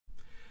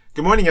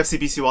Good morning,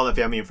 FCBC Walnut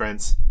family and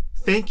friends.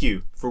 Thank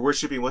you for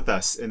worshiping with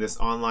us in this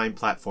online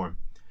platform.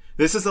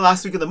 This is the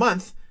last week of the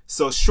month,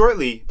 so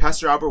shortly,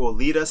 Pastor Albert will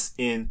lead us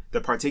in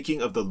the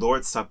partaking of the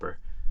Lord's Supper.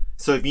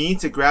 So if you need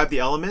to grab the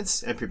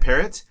elements and prepare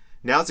it,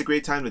 now's a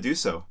great time to do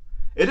so.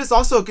 It is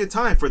also a good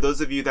time for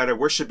those of you that are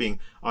worshiping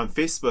on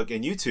Facebook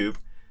and YouTube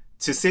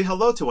to say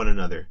hello to one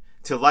another,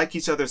 to like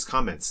each other's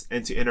comments,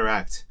 and to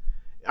interact.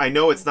 I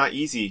know it's not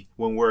easy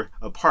when we're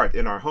apart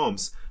in our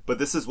homes, but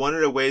this is one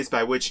of the ways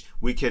by which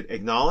we can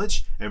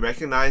acknowledge and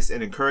recognize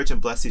and encourage and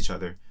bless each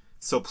other.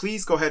 So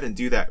please go ahead and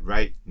do that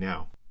right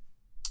now.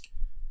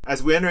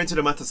 As we enter into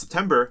the month of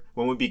September,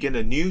 when we begin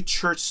a new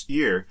church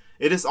year,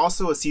 it is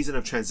also a season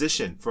of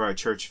transition for our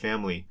church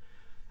family.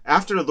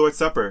 After the Lord's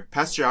Supper,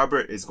 Pastor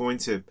Albert is going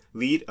to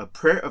lead a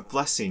prayer of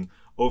blessing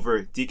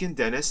over Deacon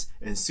Dennis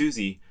and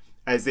Susie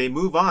as they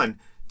move on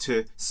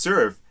to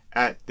serve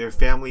at their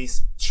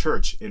family's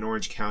church in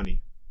Orange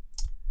County.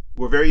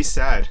 We're very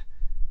sad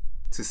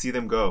to see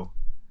them go,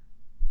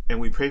 and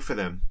we pray for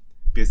them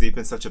because they've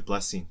been such a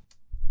blessing.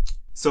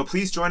 So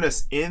please join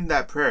us in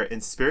that prayer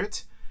in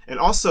spirit. And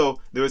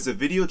also, there was a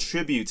video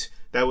tribute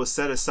that was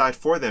set aside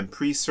for them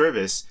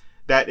pre-service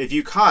that if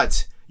you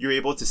caught, you're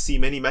able to see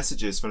many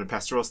messages from the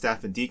pastoral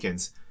staff and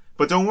deacons.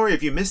 But don't worry,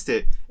 if you missed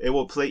it, it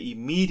will play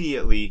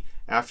immediately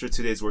after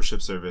today's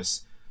worship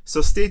service.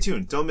 So stay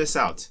tuned, don't miss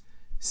out.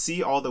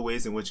 See all the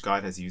ways in which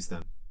God has used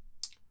them.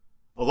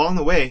 Along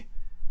the way,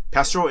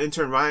 Pastoral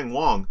intern Ryan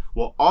Wong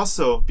will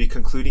also be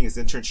concluding his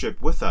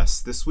internship with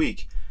us this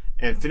week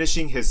and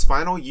finishing his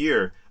final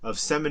year of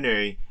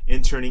seminary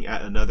interning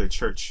at another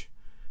church.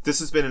 This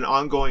has been an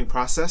ongoing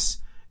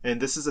process, and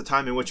this is a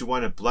time in which we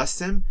want to bless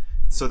him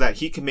so that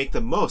he can make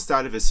the most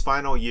out of his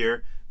final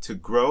year to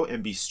grow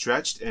and be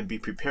stretched and be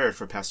prepared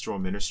for pastoral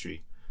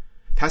ministry.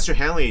 Pastor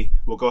Hanley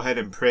will go ahead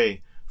and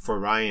pray for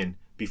Ryan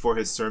before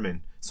his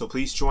sermon, so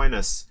please join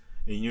us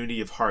in unity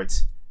of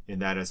heart in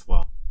that as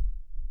well.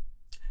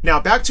 Now,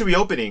 back to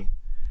reopening.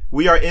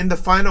 We are in the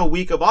final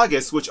week of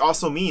August, which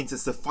also means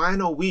it's the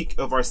final week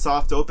of our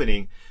soft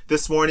opening.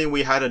 This morning,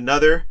 we had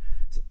another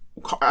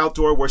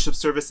outdoor worship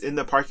service in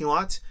the parking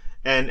lot.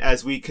 And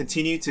as we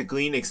continue to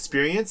glean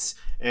experience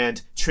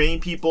and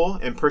train people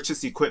and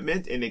purchase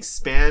equipment and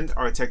expand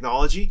our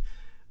technology,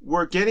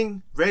 we're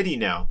getting ready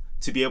now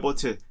to be able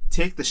to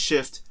take the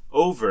shift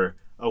over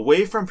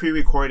away from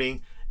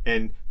pre-recording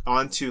and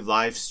onto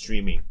live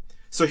streaming.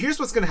 So here's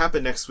what's going to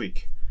happen next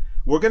week.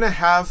 We're going to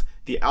have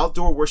the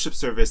outdoor worship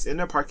service in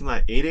the parking lot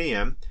at 8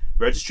 a.m.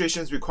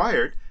 Registration is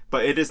required,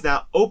 but it is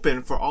now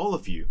open for all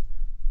of you.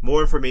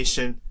 More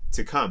information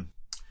to come.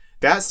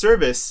 That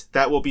service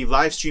that will be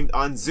live streamed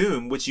on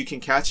Zoom, which you can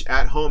catch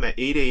at home at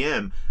 8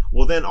 a.m.,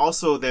 will then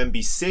also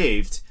be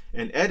saved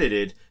and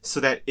edited so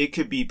that it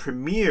could be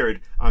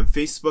premiered on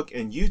Facebook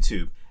and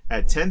YouTube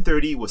at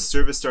 10:30 with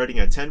service starting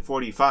at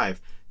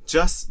 10:45,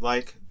 just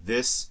like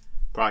this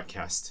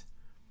broadcast.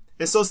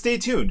 And so stay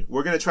tuned.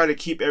 We're going to try to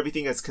keep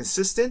everything as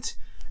consistent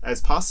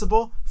as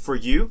possible for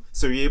you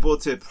so you're able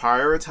to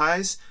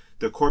prioritize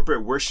the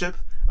corporate worship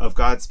of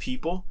God's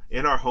people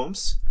in our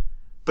homes.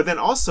 But then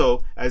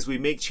also, as we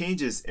make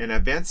changes and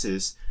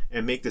advances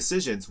and make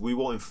decisions, we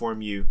will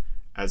inform you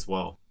as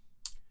well.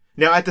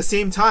 Now, at the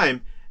same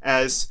time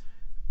as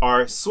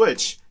our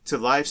switch to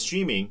live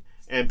streaming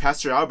and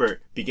Pastor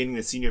Albert beginning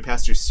the Senior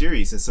Pastor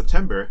Series in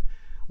September,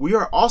 we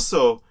are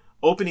also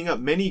opening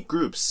up many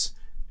groups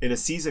in a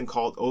season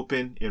called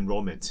Open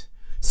Enrollment.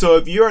 So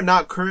if you are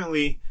not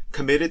currently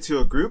committed to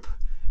a group,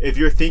 if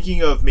you're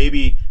thinking of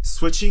maybe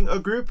switching a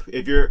group,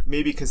 if you're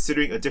maybe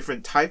considering a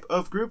different type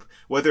of group,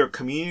 whether a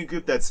community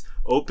group that's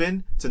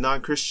open to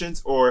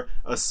non-Christians or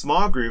a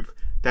small group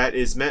that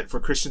is meant for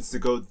Christians to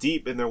go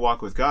deep in their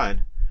walk with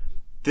God,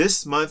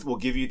 this month will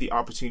give you the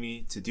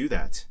opportunity to do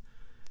that.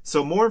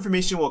 So more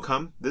information will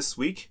come this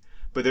week,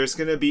 but there's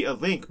going to be a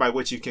link by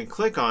which you can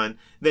click on,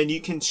 then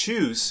you can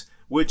choose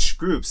which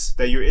groups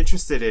that you're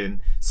interested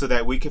in so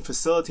that we can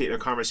facilitate a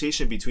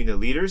conversation between the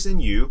leaders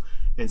and you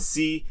and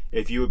see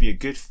if you would be a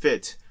good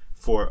fit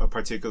for a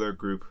particular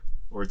group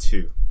or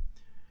two.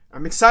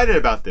 I'm excited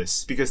about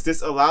this because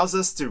this allows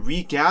us to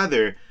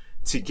regather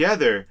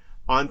together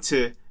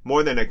onto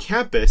more than a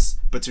campus,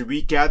 but to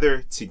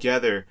regather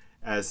together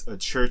as a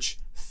church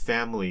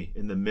family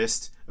in the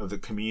midst of the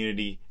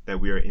community that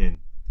we are in.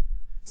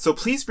 So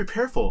please be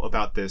prayerful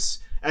about this.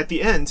 At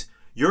the end,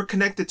 you're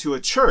connected to a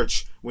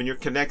church when you're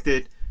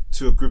connected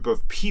to a group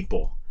of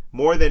people,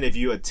 more than if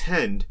you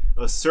attend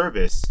a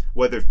service,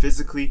 whether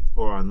physically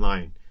or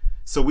online.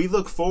 So we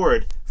look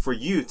forward for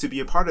you to be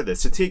a part of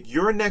this, to take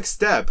your next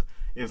step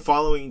in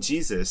following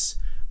Jesus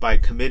by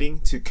committing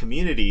to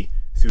community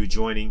through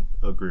joining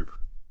a group.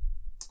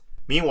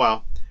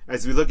 Meanwhile,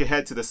 as we look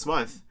ahead to this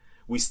month,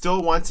 we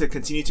still want to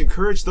continue to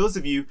encourage those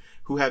of you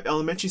who have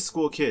elementary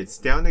school kids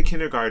down to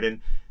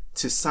kindergarten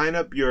to sign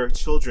up your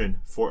children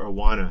for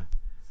Awana.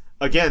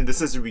 Again,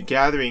 this is a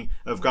regathering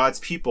of God's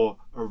people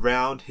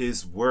around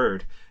His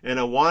Word. And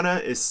Awana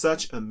is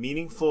such a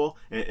meaningful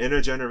and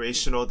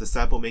intergenerational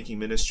disciple-making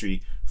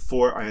ministry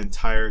for our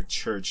entire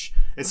church.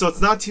 And so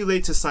it's not too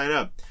late to sign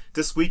up.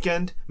 This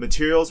weekend,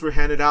 materials were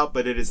handed out,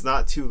 but it is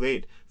not too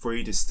late for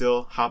you to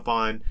still hop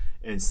on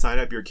and sign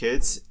up your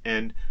kids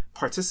and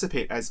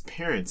participate as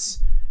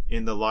parents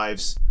in the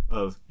lives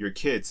of your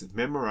kids,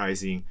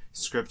 memorizing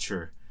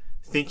scripture,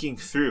 thinking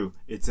through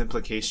its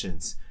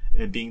implications,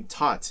 and being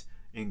taught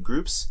in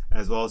groups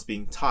as well as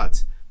being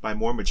taught by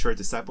more mature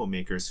disciple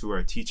makers who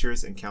are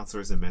teachers and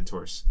counselors and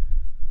mentors.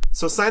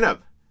 So sign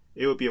up.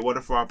 It would be a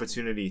wonderful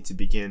opportunity to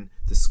begin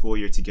the school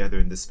year together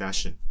in this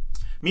fashion.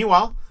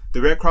 Meanwhile,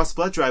 the Red Cross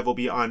Blood Drive will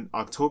be on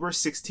October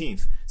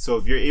 16th. So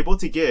if you're able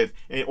to give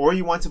or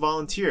you want to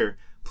volunteer,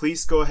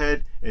 please go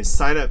ahead and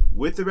sign up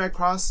with the Red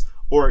Cross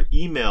or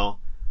email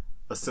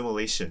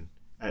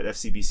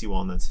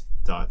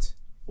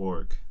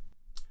assimilation@fcbcwalnut.org.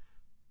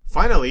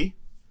 Finally,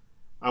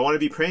 I want to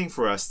be praying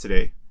for us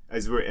today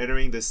as we're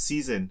entering this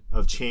season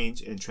of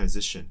change and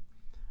transition.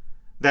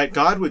 That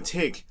God would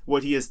take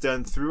what He has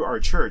done through our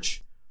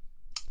church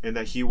and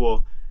that He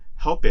will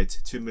help it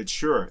to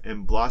mature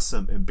and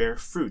blossom and bear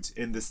fruit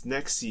in this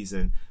next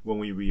season when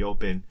we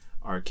reopen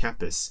our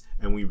campus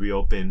and we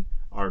reopen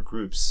our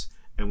groups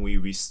and we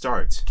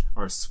restart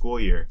our school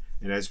year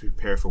and as we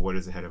prepare for what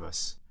is ahead of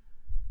us.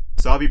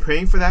 So I'll be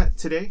praying for that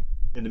today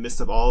in the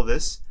midst of all of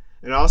this.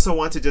 And I also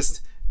want to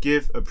just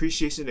give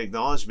appreciation and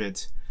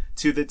acknowledgement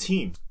to the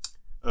team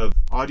of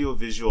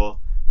audiovisual,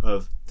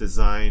 of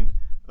design,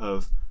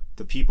 of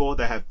the people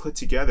that have put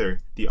together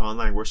the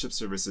online worship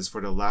services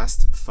for the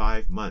last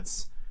 5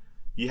 months.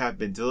 You have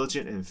been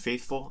diligent and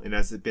faithful, and it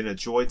has been a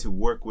joy to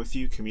work with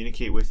you,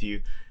 communicate with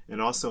you,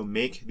 and also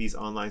make these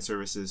online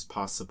services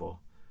possible.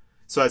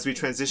 So as we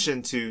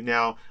transition to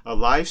now a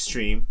live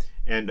stream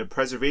and the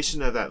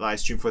preservation of that live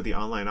stream for the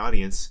online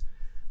audience,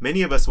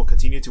 many of us will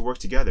continue to work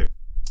together.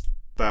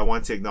 But I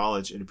want to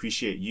acknowledge and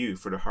appreciate you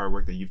for the hard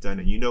work that you've done,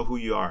 and you know who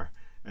you are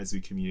as we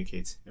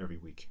communicate every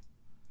week.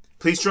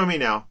 Please join me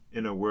now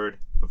in a word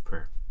of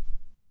prayer.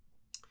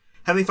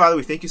 Heavenly Father,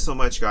 we thank you so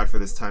much, God, for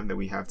this time that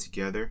we have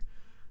together.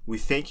 We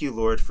thank you,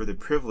 Lord, for the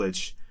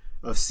privilege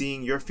of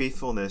seeing your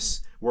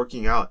faithfulness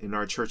working out in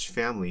our church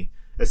family,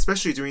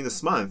 especially during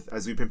this month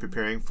as we've been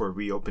preparing for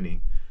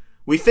reopening.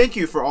 We thank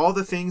you for all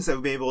the things that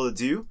we've been able to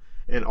do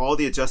and all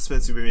the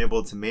adjustments we've been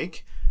able to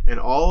make and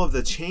all of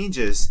the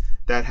changes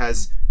that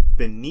has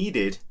been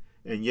needed,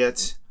 and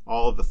yet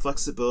all of the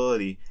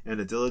flexibility and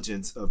the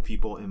diligence of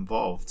people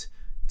involved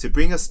to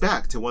bring us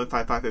back to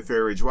 155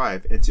 Fairway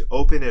Drive and to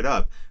open it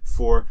up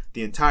for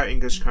the entire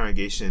English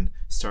congregation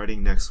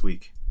starting next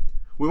week.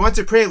 We want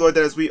to pray, Lord,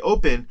 that as we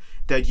open,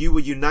 that you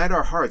would unite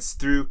our hearts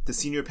through the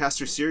Senior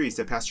Pastor Series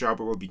that Pastor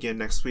Albert will begin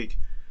next week.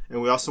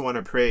 And we also want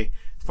to pray,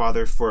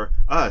 Father, for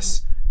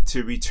us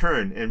to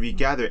return and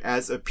regather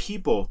as a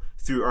people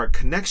through our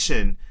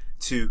connection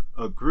to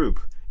a group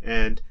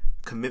and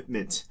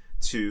commitment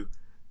to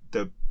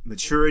the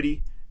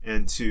maturity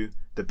and to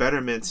the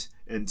betterment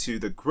and to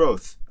the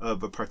growth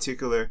of a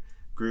particular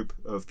group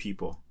of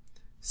people.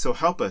 So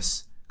help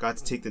us, God,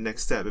 to take the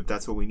next step if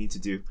that's what we need to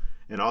do.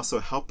 And also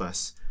help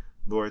us,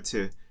 Lord,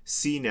 to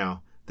see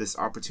now this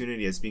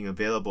opportunity as being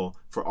available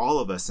for all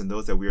of us and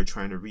those that we are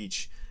trying to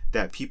reach,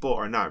 that people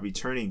are not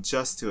returning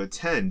just to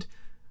attend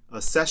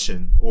a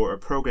session or a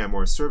program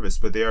or a service,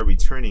 but they are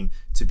returning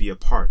to be a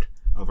part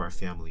of our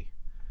family.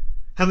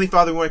 Heavenly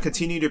Father, we want to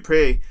continue to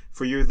pray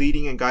for your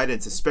leading and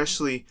guidance,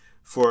 especially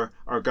for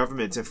our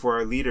government and for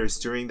our leaders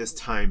during this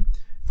time.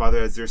 Father,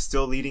 as they're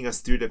still leading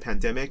us through the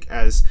pandemic,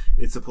 as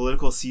it's a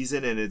political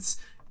season and it's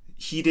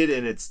heated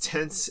and it's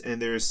tense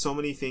and there's so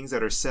many things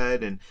that are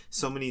said and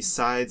so many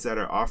sides that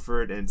are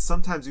offered, and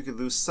sometimes we could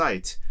lose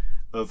sight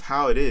of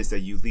how it is that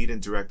you lead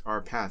and direct our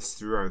paths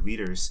through our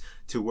leaders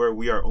to where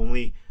we are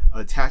only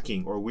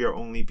attacking or we are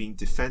only being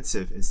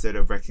defensive instead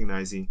of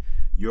recognizing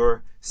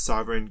your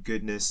sovereign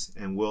goodness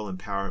and will and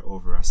power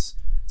over us.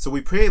 So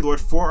we pray,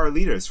 Lord, for our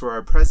leaders, for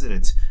our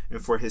president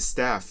and for his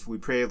staff. We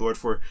pray, Lord,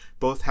 for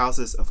both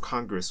houses of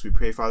Congress. We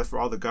pray, Father, for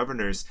all the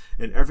governors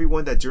and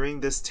everyone that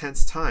during this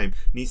tense time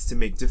needs to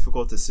make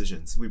difficult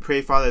decisions. We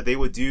pray, Father, they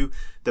would do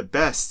the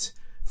best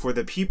for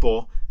the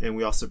people. And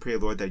we also pray,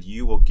 Lord, that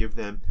you will give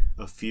them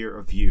a fear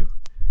of you.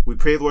 We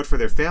pray, Lord, for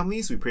their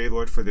families. We pray,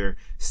 Lord, for their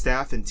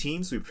staff and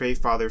teams. We pray,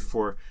 Father,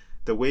 for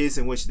the ways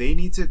in which they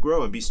need to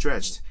grow and be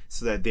stretched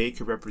so that they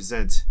could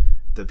represent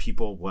the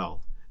people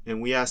well. And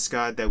we ask,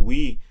 God, that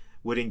we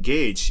would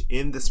engage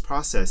in this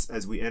process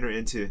as we enter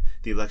into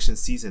the election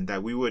season,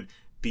 that we would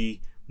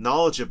be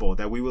knowledgeable,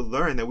 that we would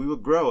learn, that we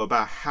would grow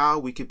about how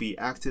we could be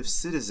active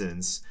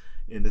citizens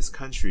in this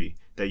country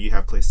that you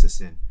have placed us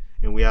in.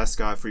 And we ask,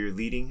 God, for your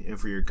leading and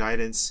for your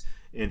guidance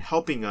in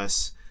helping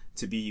us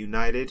to be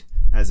united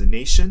as a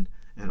nation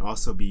and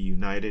also be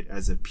united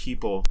as a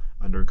people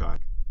under God.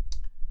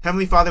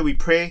 Heavenly Father, we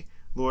pray,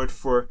 Lord,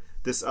 for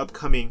this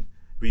upcoming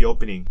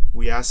reopening.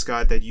 We ask,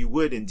 God, that you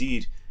would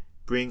indeed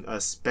bring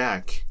us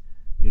back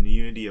in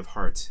unity of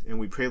heart. And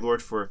we pray,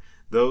 Lord, for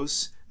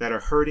those that are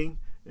hurting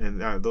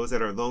and those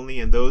that are lonely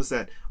and those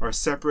that are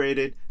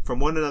separated from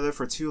one another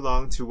for too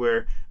long to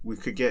where we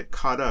could get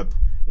caught up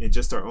in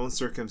just our own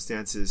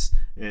circumstances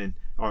and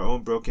our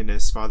own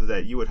brokenness. Father,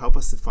 that you would help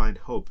us to find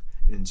hope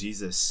in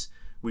Jesus.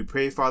 We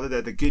pray, Father,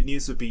 that the good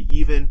news would be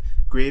even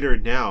greater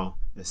now,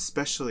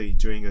 especially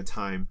during a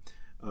time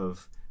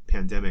of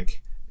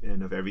pandemic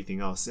and of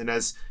everything else. And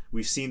as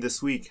we've seen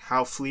this week,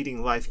 how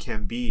fleeting life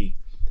can be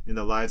in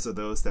the lives of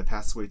those that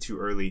pass away too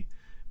early,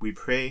 we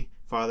pray,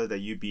 Father, that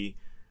you be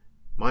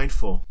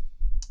mindful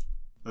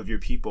of your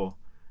people,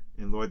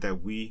 and Lord,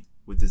 that we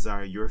would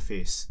desire your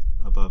face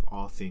above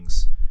all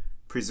things.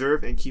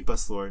 Preserve and keep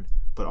us, Lord,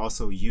 but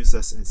also use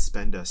us and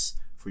spend us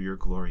for your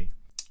glory.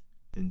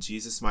 In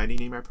Jesus' mighty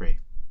name I pray.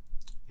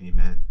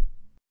 Amen.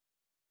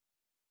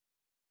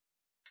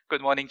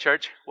 Good morning,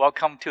 church.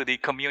 Welcome to the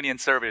communion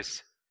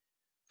service.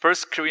 1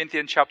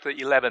 Corinthians chapter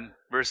 11,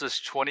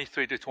 verses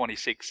 23 to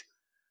 26.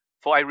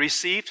 For I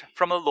received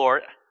from the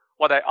Lord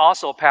what I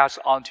also passed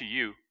on to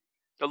you.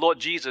 The Lord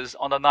Jesus,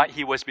 on the night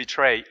he was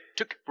betrayed,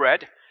 took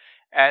bread,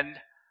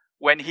 and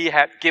when he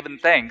had given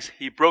thanks,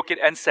 he broke it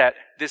and said,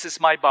 "This is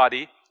my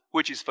body,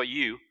 which is for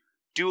you.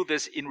 Do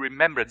this in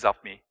remembrance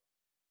of me."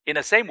 In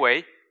the same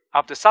way,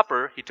 after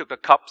supper, he took the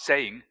cup,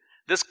 saying,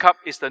 "This cup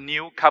is the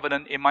new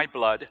covenant in my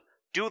blood.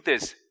 Do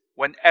this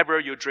whenever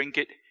you drink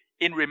it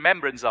in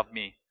remembrance of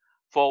me.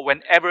 For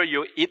whenever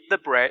you eat the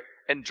bread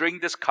and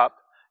drink this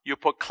cup, you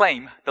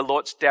proclaim the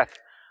Lord's death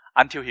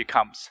until he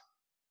comes."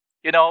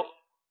 You know,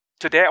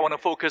 today I want to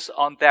focus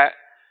on that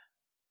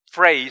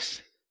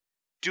phrase,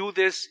 "Do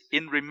this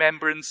in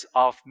remembrance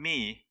of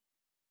me,"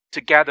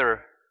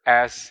 together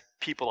as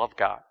people of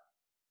God.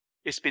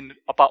 It's been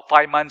about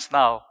 5 months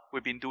now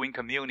we've been doing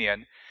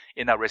communion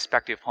in our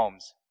respective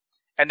homes.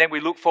 And then we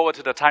look forward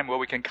to the time where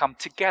we can come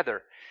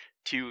together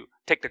to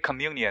take the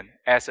communion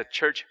as a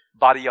church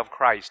body of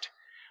Christ.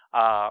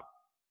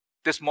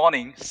 This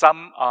morning,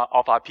 some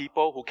of our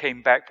people who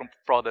came back from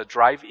the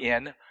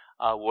drive-in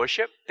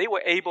worship, they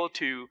were able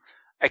to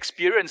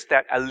experience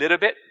that a little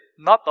bit,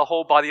 not the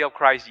whole body of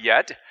Christ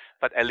yet,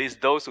 but at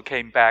least those who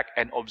came back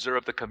and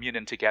observed the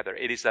communion together.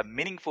 It is a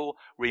meaningful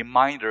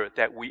reminder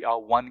that we are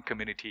one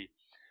community.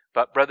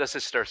 But brothers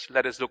and sisters,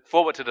 let us look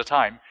forward to the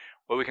time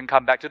where we can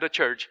come back to the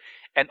church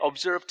and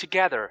observe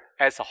together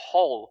as a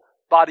whole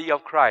body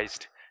of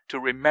Christ to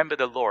remember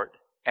the Lord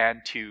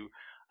and to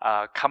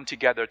come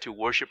together to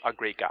worship our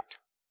great God.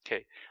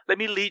 Okay, let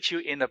me lead you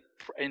in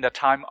the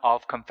time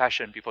of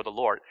confession before the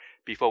Lord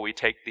before we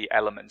take the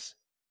elements.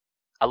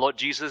 Our Lord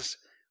Jesus,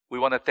 we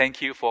want to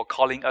thank you for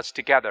calling us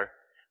together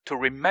to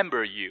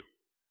remember you.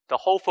 The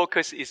whole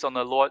focus is on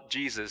the Lord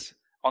Jesus,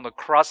 on the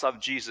cross of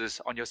Jesus,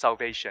 on your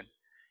salvation.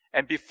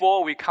 And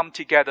before we come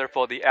together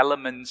for the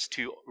elements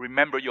to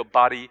remember your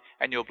body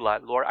and your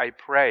blood, Lord, I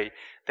pray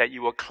that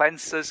you will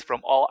cleanse us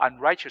from all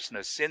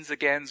unrighteousness, sins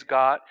against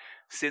God,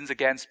 sins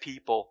against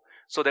people,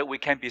 so that we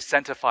can be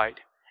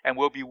sanctified and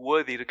will be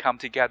worthy to come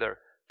together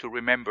to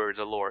remember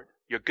the Lord,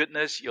 your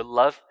goodness, your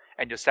love,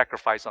 and your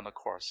sacrifice on the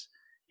cross.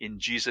 In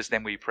Jesus'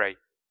 name we pray.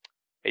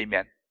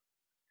 Amen.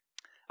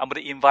 I'm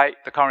going to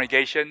invite the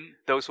congregation,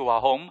 those who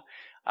are home,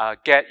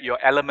 get your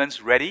elements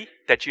ready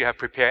that you have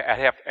prepared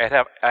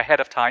ahead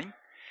of time.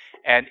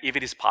 And if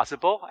it is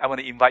possible, I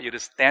want to invite you to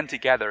stand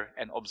together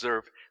and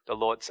observe the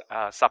Lord's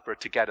Supper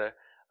together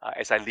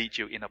as I lead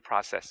you in the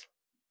process.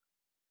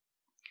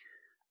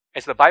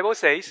 As the Bible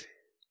says,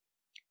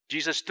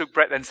 Jesus took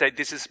bread and said,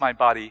 "This is my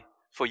body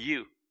for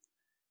you.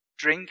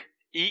 Drink,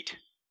 eat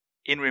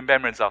in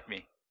remembrance of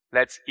me."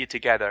 Let's eat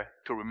together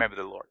to remember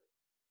the Lord.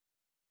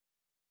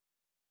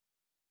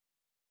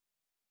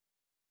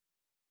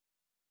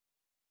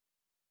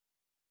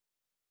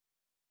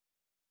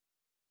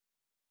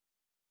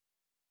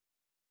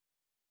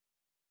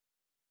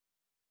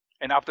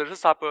 And after the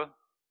supper,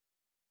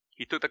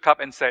 he took the cup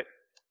and said,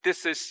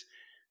 "This is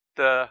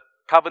the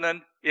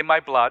covenant in my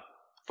blood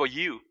for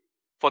you,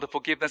 for the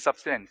forgiveness of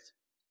sins.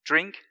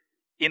 Drink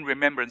in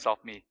remembrance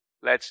of me."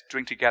 Let's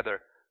drink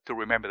together to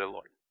remember the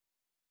Lord.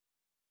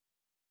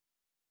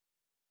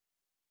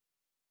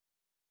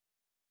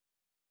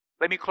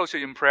 Let me close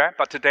you in prayer,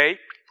 but today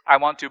I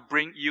want to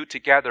bring you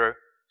together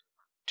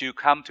to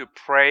come to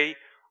pray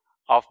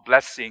of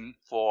blessing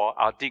for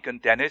our deacon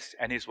Dennis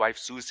and his wife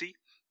Susie.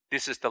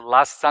 This is the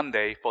last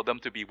Sunday for them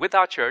to be with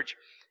our church,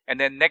 and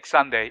then next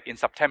Sunday in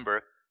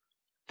September,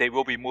 they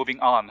will be moving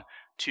on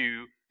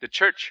to the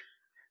church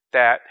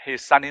that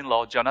his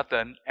son-in-law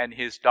Jonathan and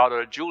his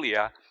daughter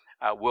Julia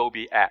will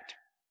be at.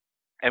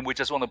 And we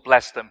just want to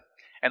bless them.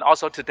 And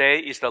also today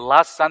is the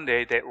last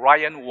Sunday that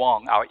Ryan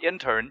Wong, our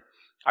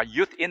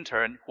youth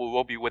intern, who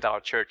will be with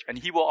our church, and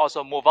he will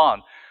also move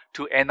on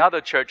to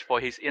another church for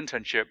his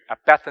internship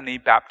at Bethany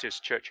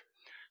Baptist Church.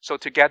 So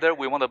together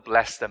we want to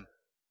bless them.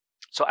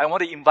 So I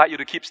want to invite you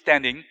to keep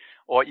standing,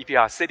 or if you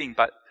are sitting,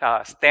 but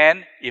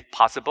stand if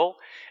possible,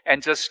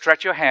 and just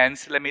stretch your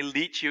hands. Let me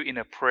lead you in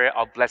a prayer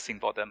of blessing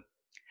for them.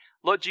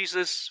 Lord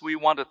Jesus, we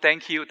want to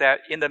thank you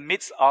that in the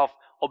midst of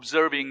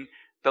observing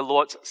the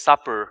Lord's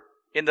Supper,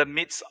 in the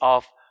midst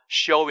of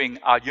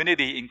showing our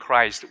unity in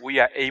Christ, we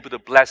are able to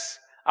bless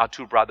our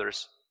two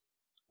brothers.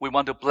 We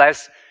want to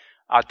bless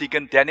our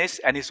deacon Dennis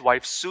and his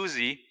wife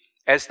Susie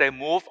as they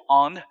move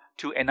on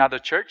to another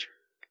church.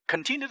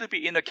 Continue to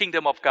be in the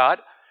kingdom of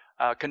God.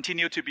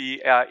 continue to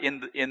be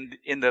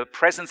in the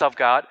presence of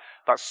God,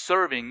 but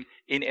serving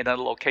in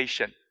another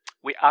location.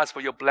 We ask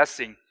for your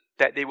blessing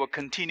that they will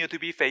continue to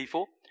be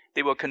faithful.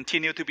 They will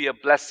continue to be a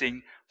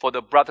blessing for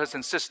the brothers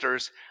and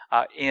sisters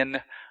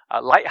in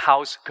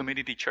Lighthouse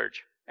Community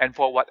Church. And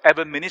for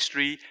whatever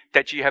ministry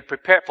that you have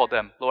prepared for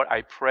them, Lord,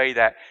 I pray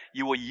that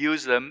you will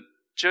use them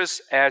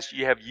just as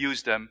you have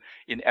used them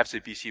in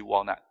FCBC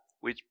Walnut.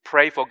 We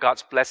pray for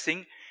God's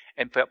blessing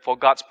and for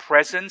God's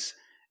presence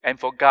and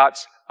for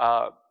God's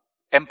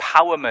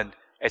empowerment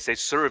as they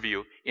serve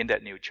you in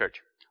that new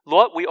church.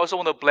 Lord, we also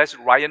want to bless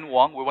Ryan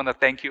Wong. We want to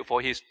thank you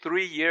for his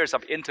 3 years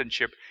of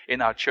internship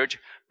in our church,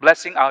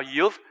 blessing our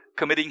youth,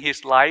 committing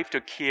his life to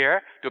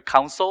care, to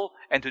counsel,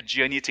 and to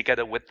journey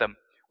together with them.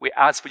 We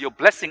ask for your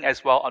blessing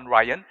as well on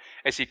Ryan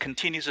as he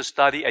continues to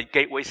study at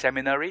Gateway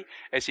Seminary,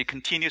 as he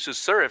continues to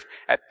serve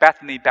at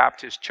Bethany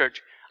Baptist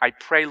Church. I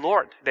pray,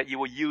 Lord, that you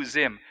will use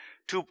him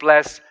to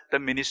bless the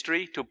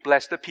ministry, to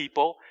bless the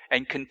people,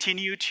 and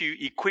continue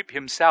to equip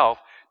himself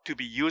to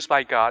be used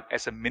by God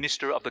as a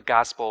minister of the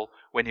gospel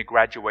when he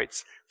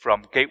graduates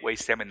from Gateway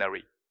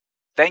Seminary.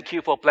 Thank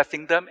you for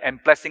blessing them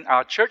and blessing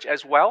our church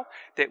as well,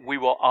 that we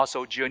will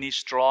also journey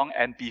strong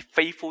and be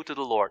faithful to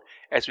the Lord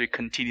as we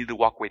continue to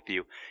walk with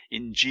you.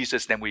 In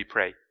Jesus' name we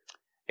pray.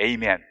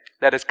 Amen.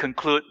 Let us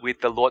conclude with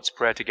the Lord's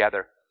Prayer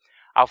together.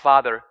 Our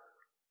Father,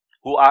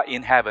 who art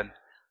in heaven,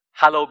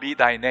 hallowed be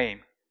thy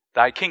name.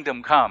 Thy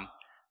kingdom come,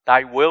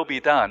 thy will be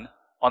done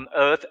on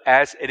earth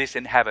as it is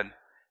in heaven.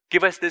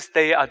 Give us this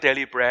day our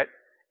daily bread,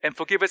 and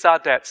forgive us our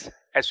debts,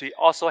 as we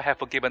also have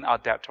forgiven our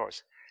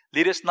debtors.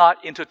 Lead us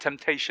not into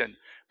temptation,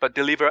 but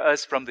deliver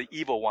us from the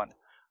evil one.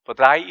 For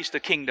thy is the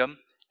kingdom,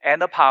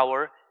 and the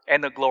power,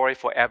 and the glory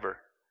forever.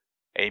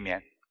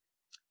 Amen.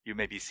 You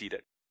may be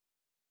seated.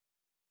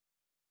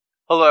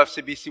 Hello,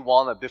 FCBC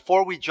Walnut.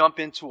 Before we jump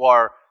into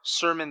our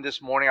sermon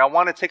this morning, I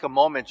want to take a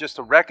moment just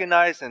to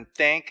recognize and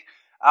thank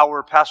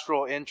our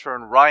pastoral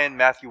intern, Ryan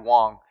Matthew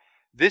Wong.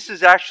 This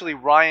is actually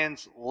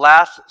Ryan's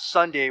last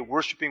Sunday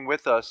worshiping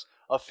with us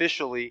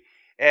officially,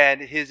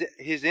 and his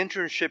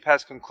internship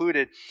has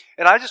concluded.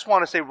 And I just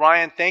want to say,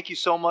 Ryan, thank you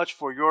so much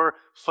for your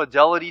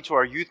fidelity to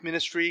our youth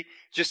ministry,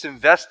 just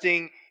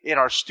investing in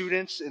our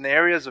students in the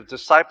areas of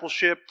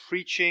discipleship,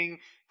 preaching,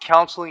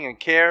 counseling and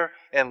care,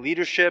 and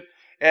leadership.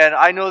 And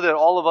I know that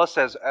all of us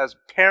as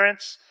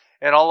parents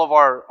and all of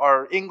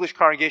our English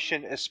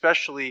congregation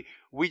especially,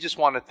 we just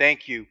want to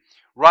thank you.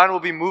 Ryan will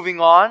be moving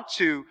on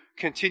to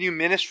continue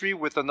ministry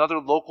with another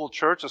local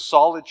church, a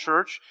solid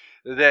church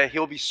that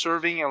he'll be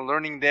serving and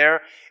learning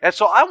there. And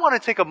so I want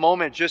to take a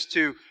moment just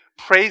to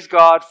praise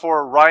God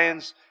for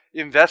Ryan's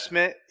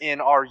investment in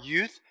our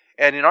youth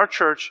and in our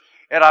church.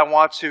 And I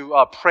want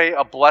to pray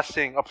a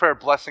prayer of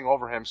blessing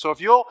over him. So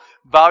if you'll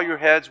bow your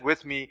heads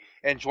with me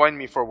and join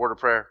me for a word of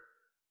prayer.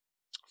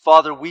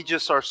 Father, we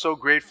just are so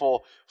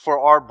grateful for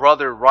our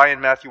brother,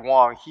 Ryan Matthew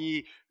Wong.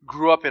 He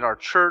grew up in our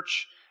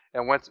church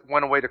and went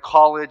away to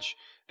college.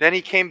 Then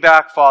he came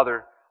back,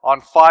 Father,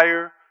 on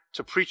fire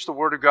to preach the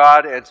Word of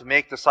God and to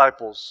make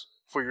disciples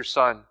for your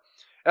Son.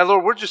 And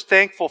Lord, we're just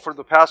thankful for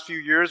the past few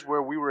years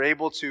where we were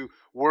able to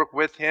work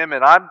with him.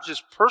 And I'm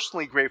just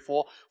personally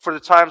grateful for the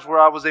times where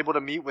I was able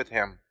to meet with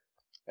him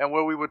and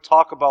where we would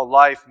talk about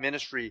life,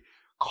 ministry,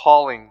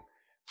 calling,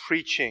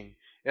 preaching,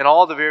 and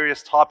all the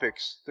various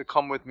topics that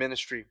come with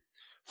ministry.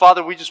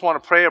 Father, we just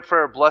want to pray a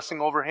prayer of blessing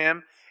over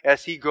him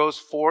as he goes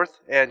forth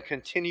and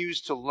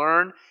continues to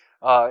learn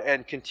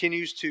and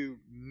continues to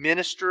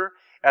minister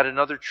at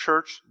another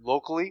church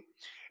locally.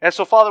 And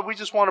so, Father, we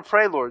just want to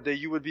pray, Lord, that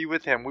you would be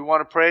with him. We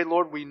want to pray,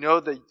 Lord, we know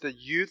that the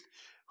youth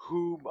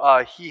whom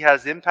he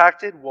has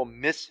impacted will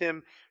miss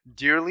him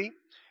dearly.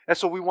 And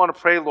so we want to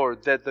pray,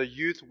 Lord, that the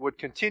youth would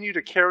continue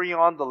to carry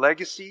on the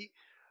legacy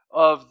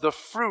of the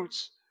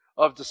fruits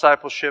of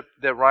discipleship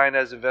that Ryan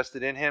has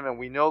invested in him. And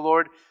we know,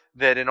 Lord,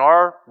 that in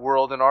our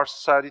world, in our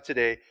society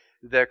today,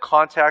 that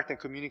contact and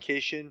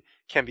communication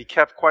can be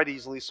kept quite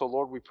easily. So,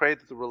 Lord, we pray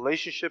that the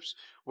relationships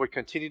would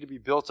continue to be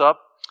built up.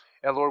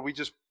 And, Lord, we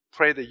just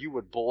pray that you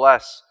would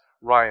bless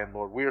Ryan,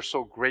 Lord. We are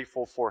so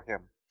grateful for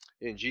him.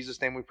 In Jesus'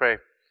 name we pray.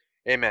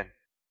 Amen.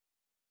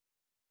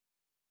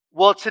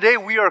 Well, today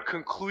we are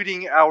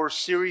concluding our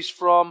series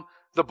from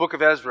the book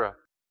of Ezra.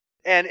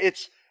 And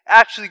it's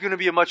actually going to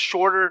be a much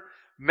shorter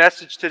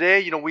message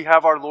today. We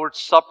have our Lord's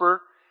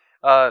Supper.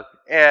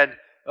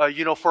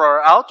 For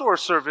our outdoor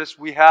service,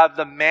 we have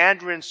the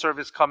Mandarin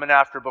service coming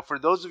after. But for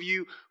those of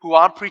you who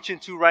I'm preaching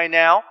to right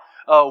now,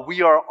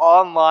 we are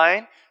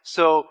online.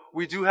 So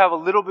we do have a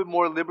little bit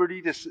more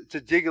liberty to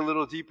dig a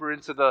little deeper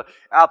into the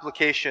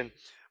application.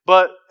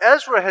 But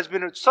Ezra has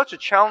been such a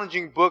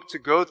challenging book to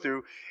go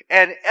through.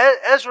 And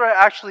Ezra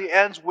actually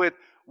ends with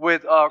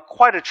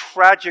quite a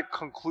tragic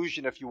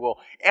conclusion, if you will.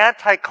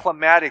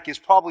 Anticlimactic is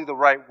probably the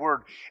right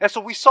word. And so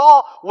we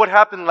saw what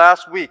happened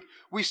last week.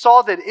 We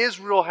saw that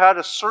Israel had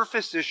a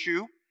surface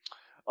issue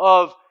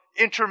of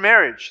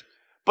intermarriage.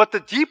 But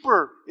the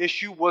deeper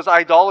issue was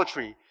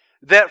idolatry.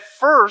 That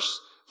first,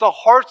 the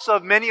hearts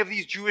of many of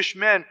these Jewish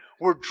men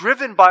were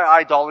driven by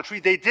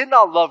idolatry. They did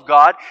not love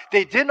God.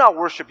 They did not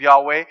worship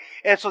Yahweh.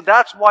 And so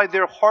that's why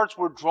their hearts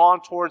were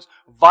drawn towards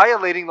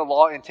violating the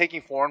law and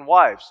taking foreign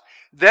wives.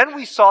 Then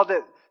we saw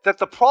that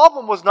the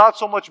problem was not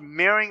so much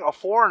marrying a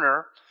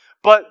foreigner,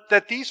 but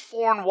that these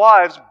foreign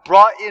wives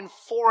brought in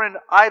foreign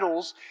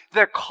idols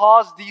that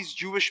caused these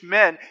Jewish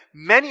men,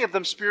 many of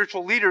them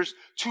spiritual leaders,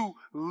 to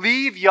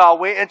leave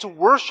Yahweh and to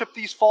worship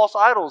these false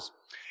idols.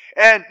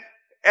 And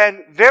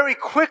very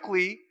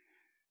quickly,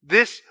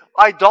 this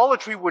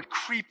idolatry would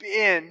creep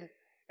in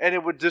and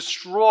it would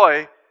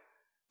destroy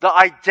the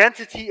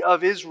identity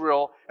of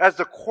Israel as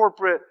the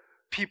corporate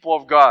people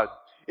of God.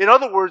 In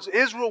other words,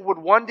 Israel would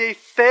one day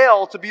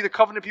fail to be the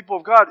covenant people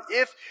of God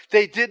if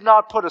they did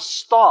not put a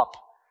stop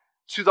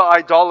to the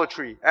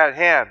idolatry at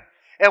hand.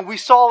 And we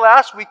saw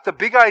last week, the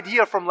big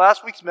idea from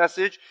last week's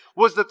message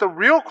was that the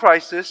real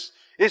crisis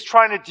is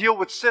trying to deal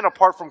with sin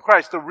apart from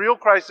Christ. The real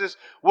crisis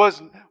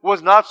was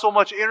not so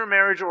much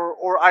intermarriage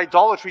or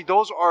idolatry.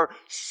 Those are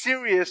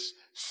serious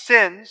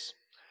sins.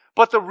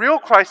 But the real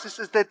crisis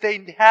is that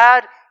they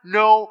had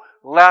no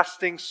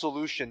lasting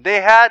solution.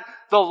 They had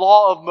the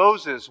law of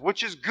Moses,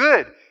 which is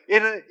good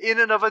in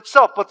and of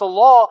itself. But the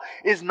law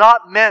is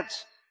not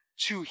meant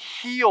to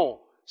heal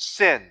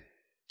sin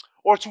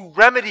or to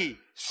remedy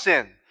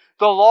sin.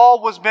 The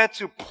law was meant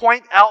to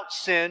point out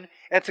sin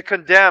and to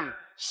condemn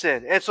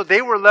sin. And so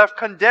they were left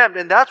condemned,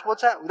 and that's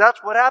what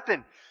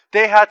happened.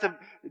 They had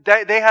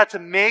to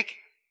make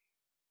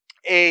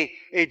a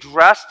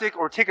drastic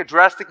or take a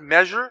drastic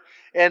measure,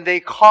 and they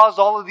caused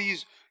all of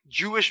these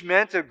Jewish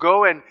men to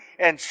go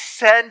and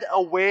send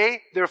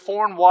away their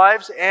foreign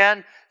wives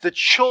and the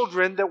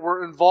children that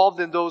were involved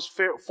in those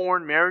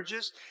foreign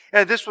marriages.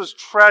 And this was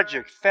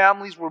tragic.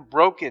 Families were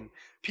broken.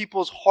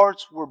 People's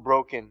hearts were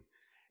broken.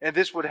 And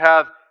this would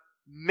lead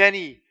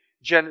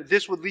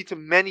to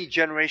many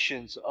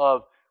generations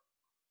of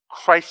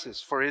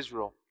crisis for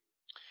Israel.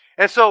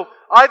 And so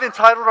I've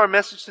entitled our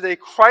message today,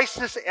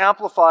 Crisis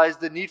Amplifies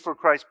the Need for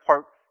Christ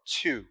Part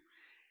 2.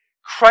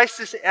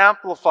 Crisis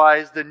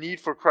amplifies the need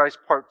for Christ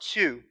Part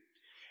 2.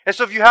 And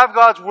so if you have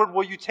God's Word,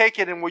 will you take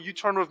it and will you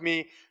turn with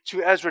me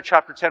to Ezra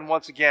chapter 10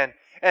 once again?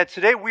 And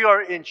today we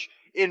are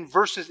in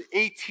verses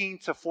 18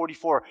 to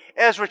 44.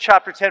 Ezra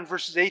chapter 10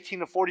 verses 18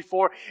 to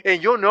 44.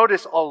 And you'll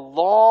notice a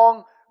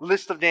long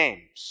list of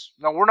names.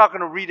 Now we're not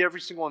going to read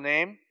every single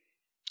name,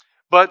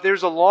 but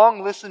there's a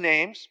long list of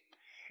names.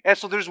 And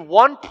so there's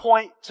one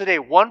point today,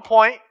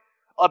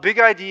 a big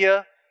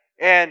idea,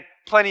 and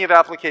plenty of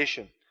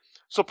application.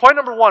 So point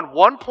number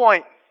one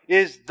point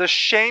is the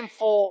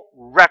shameful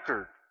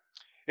record.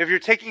 If you're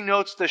taking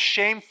notes, the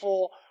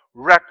shameful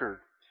record.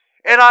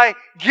 And I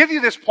give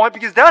you this point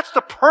because that's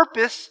the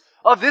purpose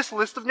of this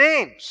list of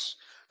names.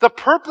 The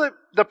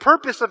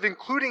purpose of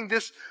including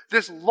this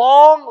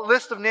long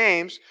list of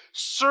names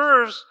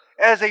serves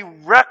as a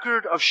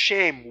record of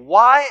shame.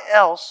 Why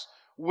else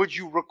would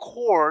you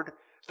record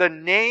the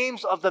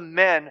names of the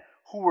men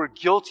who were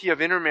guilty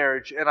of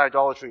intermarriage and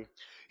idolatry?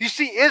 You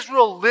see,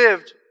 Israel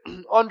lived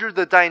under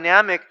the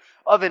dynamic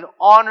of an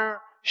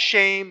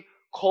honor-shame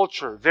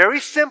culture.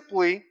 Very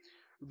simply,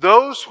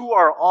 those who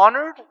are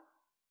honored,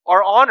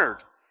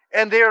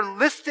 and they are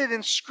listed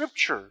in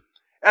Scripture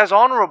as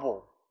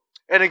honorable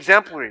and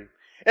exemplary.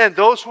 And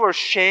those who are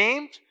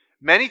shamed,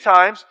 many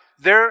times,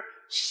 their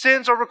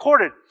sins are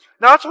recorded.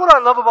 Now, that's what I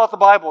love about the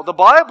Bible. The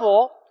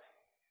Bible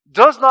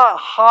does not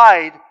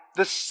hide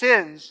the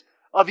sins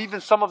of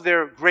even some of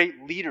their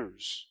great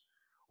leaders.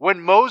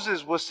 When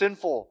Moses was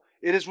sinful,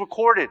 it is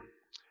recorded.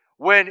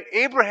 When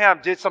Abraham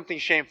did something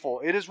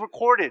shameful, it is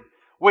recorded.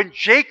 When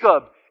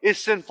Jacob is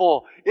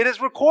sinful, it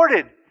is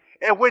recorded.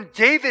 And when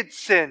David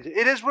sinned,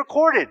 it is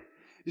recorded.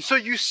 So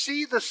you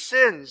see the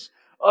sins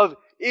of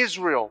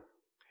Israel.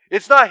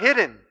 It's not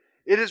hidden.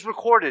 It is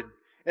recorded.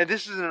 And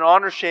this is an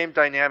honor-shame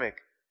dynamic.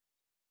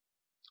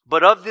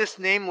 But of this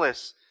name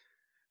list,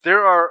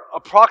 there are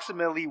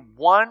approximately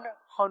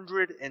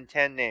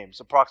 110 names,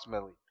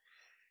 approximately.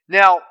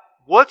 Now,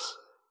 what's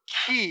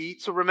key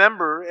to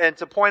remember and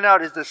to point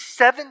out is the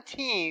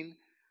 17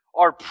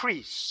 are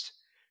priests,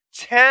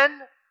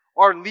 10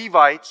 are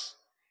Levites,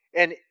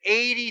 and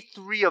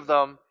 83 of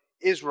them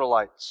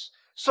Israelites.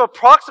 So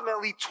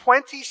approximately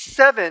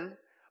 27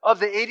 of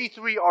the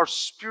 83 are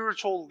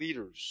spiritual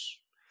leaders.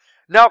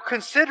 Now,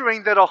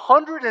 considering that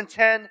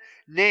 110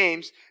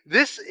 names,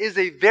 this is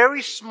a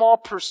very small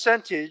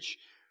percentage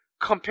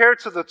compared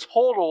to the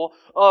total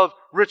of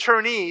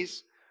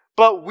returnees,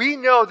 but we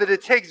know that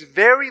it takes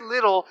very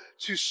little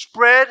to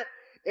spread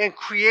and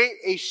create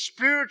a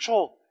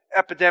spiritual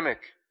epidemic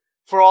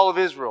for all of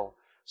Israel.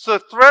 So the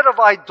threat of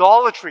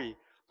idolatry,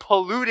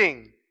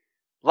 polluting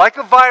like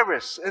a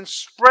virus and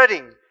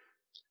spreading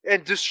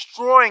and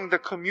destroying the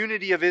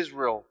community of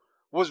Israel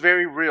was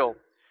very real.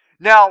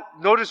 Now,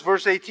 notice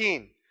verse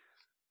 18.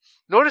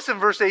 Notice in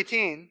verse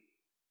 18,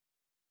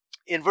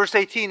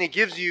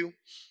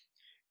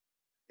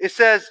 it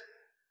says,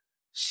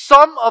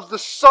 some of the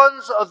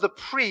sons of the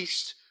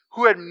priest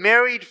who had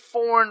married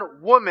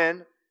foreign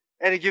women,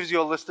 and it gives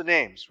you a list of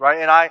names, right?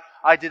 And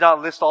I did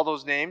not list all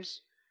those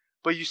names,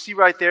 but you see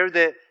right there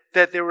that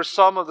that there were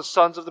some of the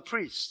sons of the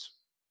priest.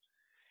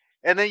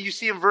 And then you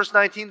see in verse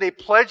 19, they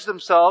pledged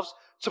themselves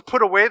to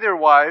put away their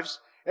wives,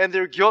 and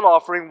their guilt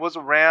offering was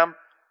a ram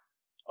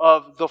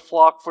of the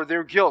flock for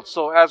their guilt.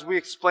 So as we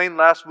explained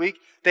last week,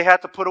 they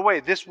had to put away.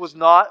 This was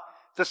not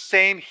the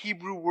same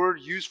Hebrew word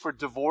used for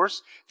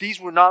divorce. These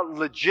were not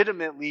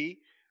legitimately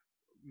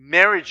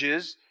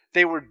marriages.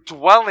 They were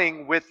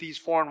dwelling with these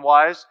foreign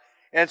wives.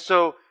 And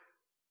so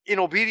in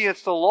obedience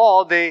to the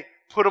law, they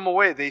put them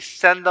away. They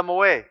send them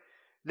away.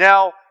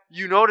 Now,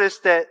 you notice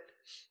that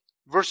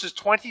verses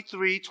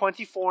 23,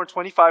 24, and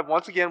 25,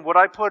 once again, what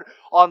I put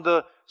on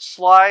the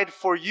slide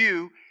for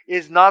you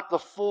is not the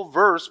full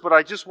verse, but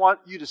I just want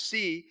you to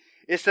see.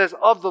 It says,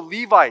 of the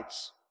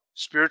Levites,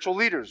 spiritual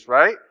leaders,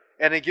 right?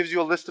 And it gives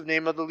you a list of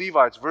name of the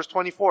Levites. Verse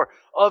 24,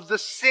 of the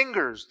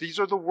singers, these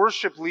are the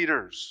worship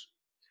leaders.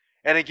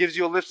 And it gives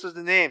you a list of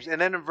the names.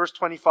 And then in verse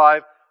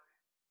 25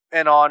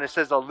 and on, it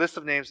says a list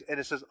of names, and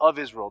it says of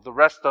Israel, the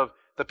rest of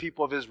the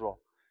people of Israel.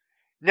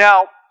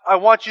 Now, I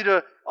want you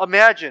to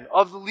imagine,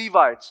 of the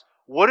Levites,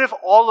 what if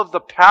all of the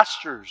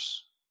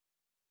pastors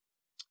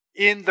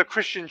in the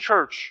Christian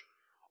church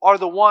are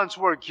the ones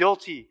who are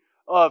guilty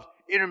of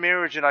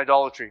intermarriage and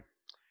idolatry?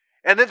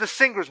 And then the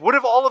singers, what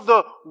if all of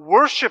the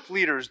worship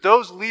leaders,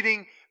 those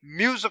leading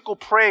musical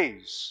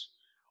praise,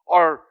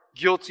 are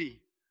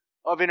guilty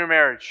of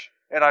intermarriage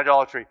and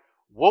idolatry?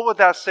 What would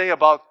that say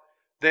about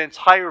the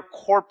entire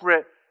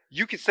corporate,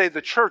 you could say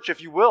the church,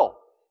 if you will,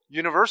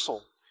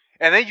 universal?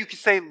 And then you could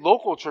say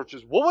local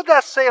churches. What would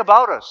that say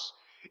about us?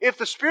 If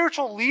the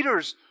spiritual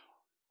leaders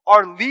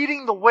are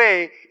leading the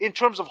way in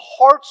terms of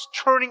hearts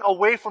turning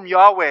away from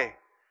Yahweh,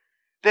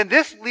 then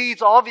this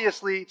leads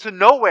obviously to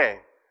no way,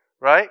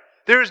 right?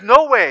 There is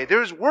no way.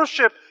 There is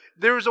worship.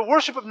 There is a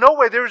worship of no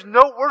way. There is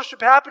no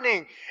worship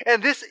happening.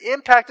 And this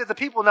impacted the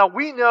people. Now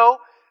we know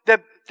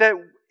that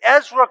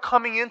Ezra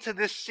coming into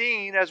this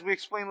scene, as we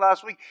explained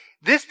last week,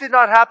 this did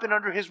not happen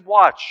under his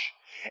watch.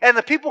 And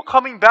the people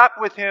coming back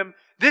with him,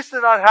 this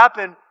did not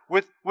happen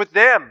with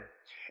them.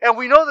 And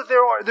we know that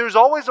there's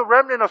always a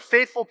remnant of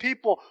faithful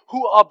people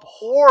who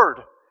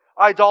abhorred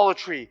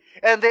idolatry.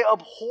 And they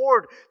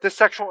abhorred the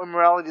sexual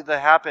immorality that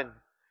happened.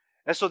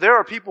 And so there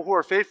are people who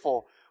are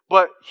faithful.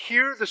 But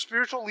here, the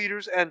spiritual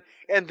leaders and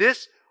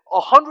this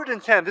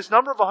 110, this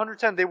number of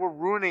 110, they were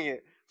ruining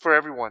it for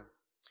everyone.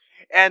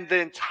 And the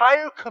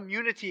entire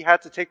community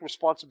had to take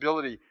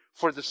responsibility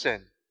for the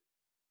sin.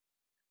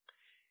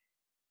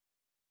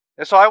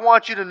 And so I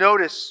want you to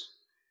notice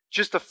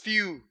just a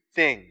few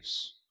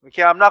things.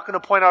 Okay, I'm not going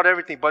to point out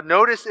everything, but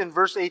notice in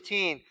verse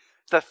 18,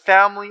 the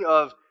family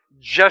of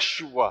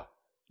Jeshua.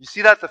 You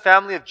see that? The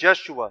family of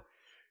Jeshua.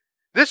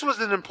 This was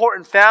an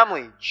important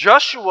family.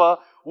 Joshua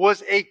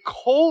was a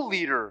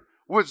co-leader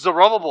with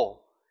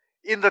Zerubbabel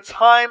in the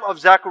time of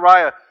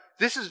Zechariah.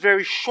 This is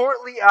very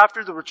shortly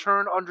after the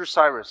return under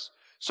Cyrus.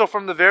 So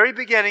from the very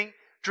beginning,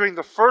 during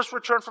the first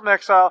return from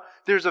exile,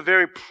 there's a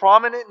very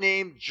prominent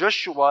name,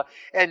 Joshua,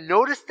 and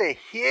notice that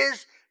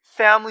his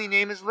family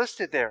name is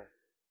listed there.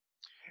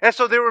 And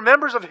so there were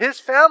members of his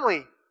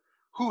family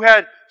who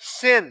had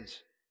sinned,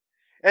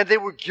 and they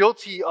were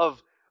guilty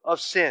of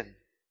sin.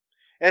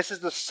 And it says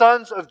the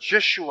sons of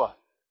Joshua.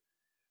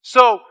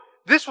 So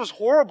this was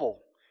horrible.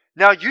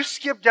 Now you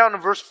skip down to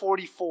verse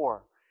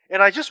 44,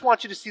 and I just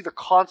want you to see the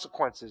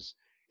consequences.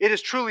 It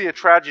is truly a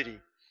tragedy.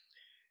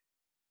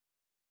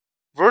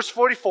 Verse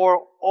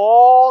 44,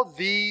 all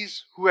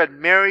these who had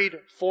married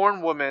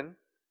foreign women,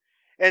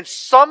 and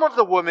some of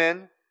the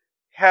women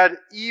had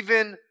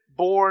even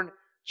borne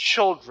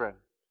children.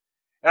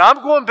 And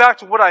I'm going back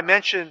to what I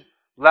mentioned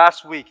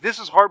last week. This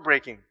is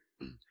heartbreaking.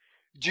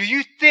 Do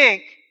you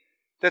think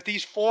that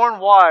these foreign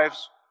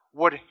wives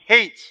would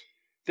hate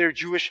their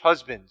Jewish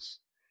husbands,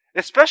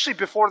 especially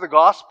before the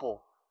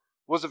gospel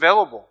was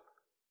available,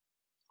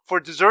 for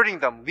deserting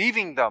them,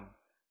 leaving them,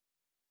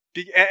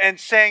 and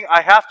saying,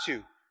 I have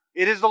to.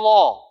 It is the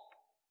law.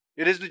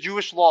 It is the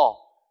Jewish law.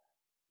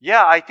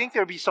 Yeah, I think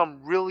there'd be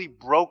some really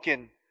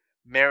broken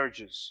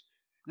marriages.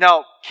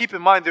 Now, keep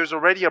in mind, there's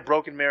already a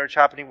broken marriage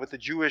happening with the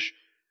Jewish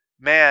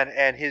man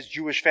and his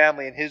Jewish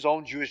family and his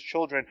own Jewish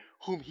children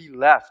whom he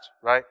left,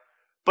 right?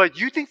 But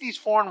you think these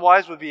foreign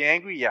wives would be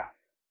angry? Yeah.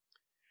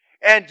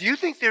 And do you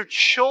think their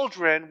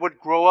children would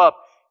grow up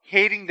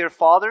hating their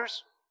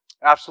fathers?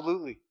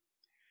 Absolutely.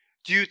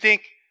 Do you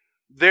think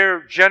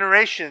their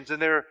generations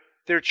and their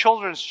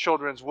children's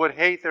children would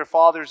hate their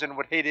fathers and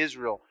would hate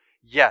Israel?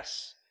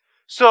 Yes.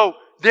 So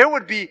there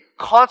would be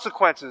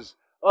consequences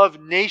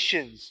of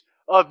nations,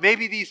 of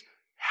maybe these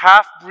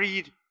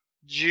half-breed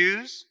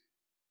Jews,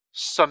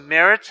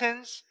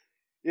 Samaritans,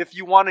 if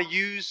you want to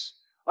use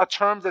a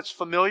term that's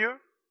familiar.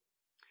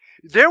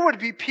 There would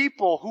be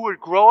people who would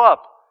grow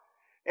up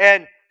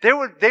and they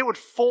would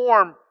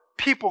form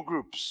people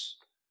groups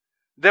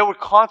that would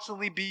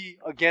constantly be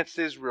against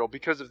Israel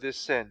because of this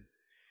sin.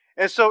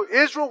 And so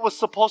Israel was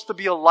supposed to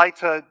be a light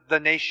to the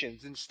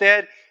nations.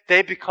 Instead,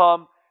 they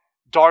become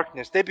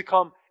darkness. They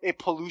become a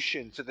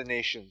pollution to the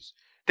nations.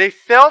 They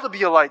fail to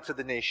be a light to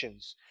the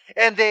nations.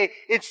 And they,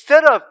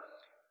 instead of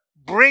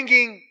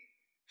bringing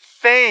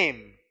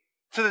fame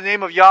to the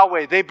name of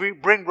Yahweh. They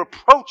bring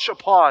reproach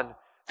upon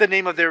the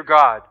name of their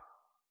God.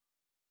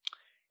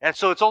 And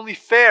so it's only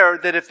fair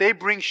that if they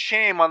bring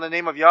shame on the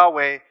name of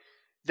Yahweh,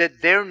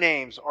 that their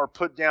names are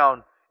put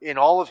down in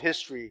all of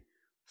history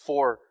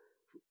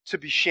to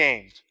be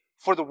shamed,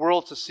 for the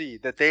world to see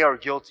that they are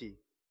guilty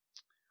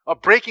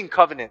of breaking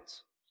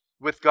covenant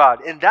with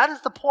God. And that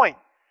is the point.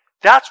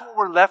 That's what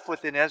we're left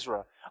with in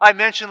Ezra. I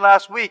mentioned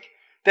last week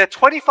that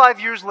 25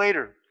 years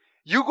later,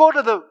 you go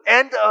to the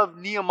end of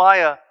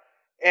Nehemiah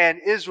and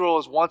Israel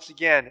is once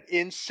again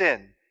in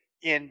sin,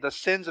 in the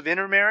sins of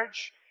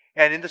intermarriage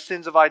and in the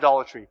sins of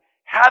idolatry.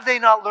 Have they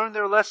not learned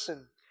their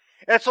lesson?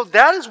 And so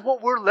that is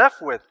what we're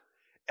left with.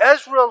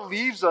 Ezra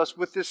leaves us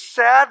with this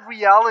sad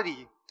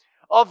reality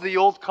of the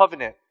old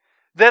covenant,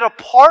 that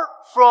apart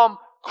from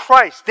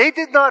Christ, they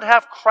did not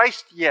have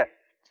Christ yet.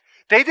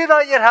 They did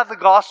not yet have the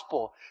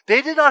gospel.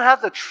 They did not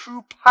have the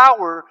true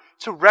power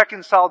to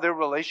reconcile their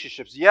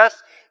relationships.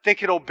 Yes, they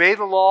could obey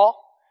the law,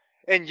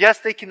 and yes,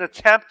 they can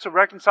attempt to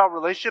reconcile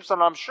relationships,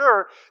 and I'm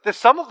sure that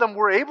some of them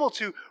were able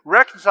to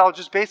reconcile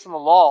just based on the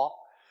law,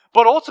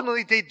 but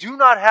ultimately they do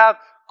not have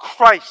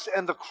Christ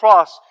and the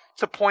cross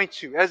to point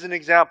to as an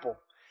example.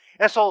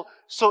 And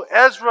so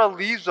Ezra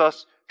leaves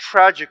us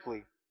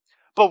tragically.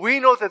 But we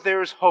know that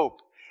there is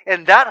hope.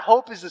 And that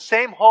hope is the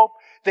same hope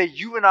that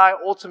you and I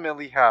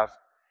ultimately have.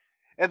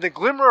 And the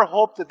glimmer of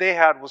hope that they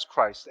had was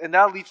Christ. And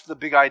that leads to the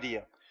big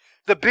idea.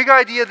 The big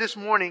idea this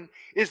morning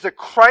is that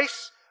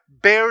Christ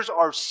bears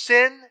our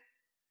sin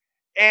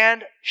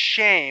and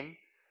shame,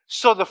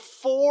 so that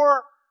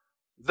for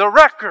the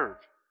record,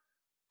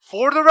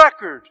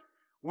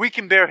 we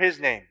can bear His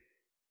name.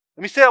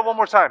 Let me say that one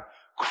more time.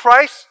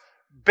 Christ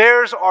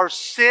bears our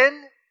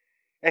sin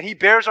and He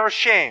bears our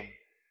shame,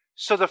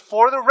 so that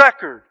for the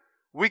record,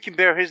 we can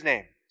bear His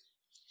name.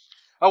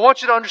 I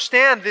want you to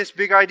understand this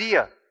big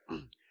idea.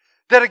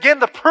 That again,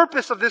 the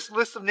purpose of this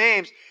list of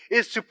names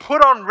is to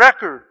put on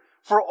record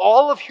for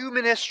all of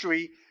human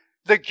history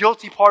the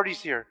guilty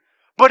parties here.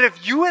 But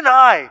if you and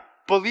I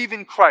believe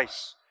in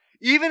Christ,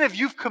 even if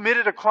you've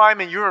committed a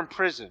crime and you're in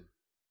prison,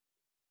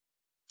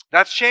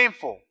 that's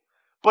shameful.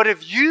 But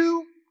if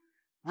you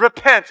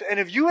repent and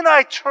if you and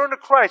I turn to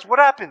Christ, what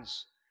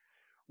happens?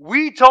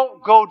 We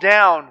don't go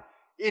down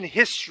in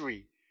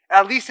history,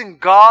 at least in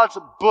God's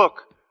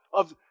book,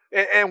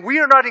 and we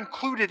are not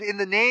included in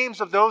the names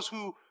of those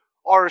who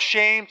are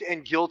ashamed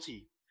and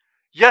guilty.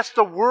 Yes,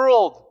 the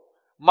world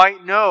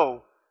might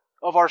know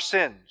of our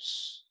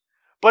sins.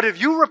 But if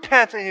you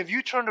repent and if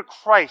you turn to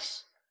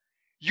Christ,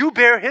 you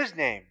bear His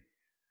name.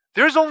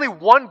 There's only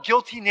one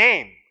guilty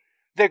name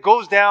that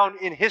goes down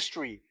in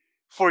history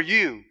for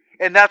you,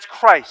 and that's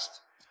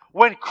Christ.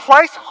 When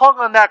Christ hung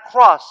on that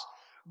cross,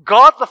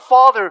 God the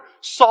Father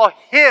saw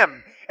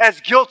Him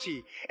as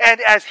guilty.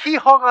 And as He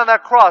hung on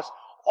that cross,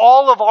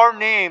 all of our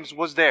names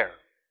was there.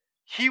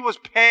 He was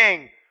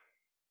paying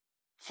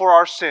for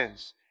our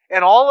sins.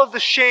 And all of the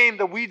shame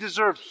that we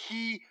deserved,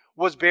 He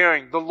was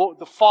bearing.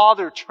 The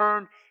Father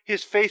turned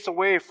His face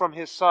away from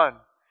His Son.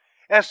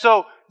 And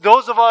so,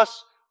 those of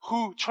us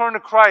who turn to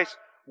Christ,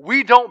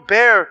 we don't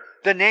bear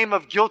the name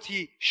of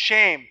guilty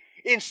shame.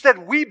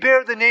 Instead, we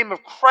bear the name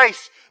of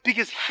Christ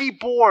because He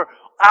bore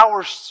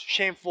our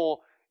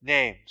shameful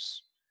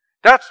names.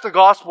 That's the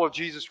gospel of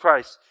Jesus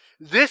Christ.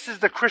 This is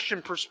the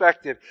Christian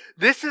perspective.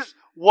 This is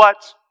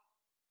what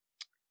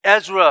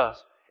Ezra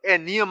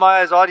and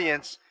Nehemiah's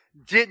audience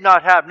did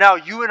not have. Now,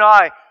 you and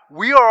I,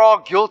 we are all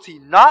guilty.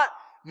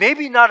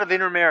 Maybe not of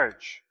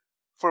intermarriage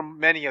for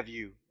many of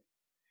you.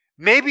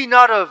 Maybe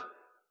not of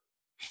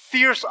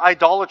fierce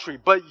idolatry.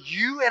 But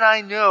you and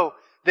I know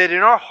that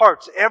in our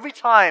hearts, every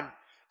time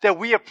that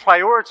we have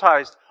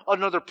prioritized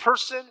another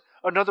person,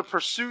 another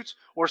pursuit,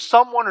 or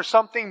someone or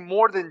something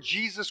more than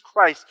Jesus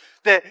Christ,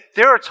 that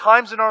there are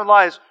times in our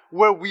lives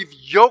where we've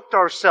yoked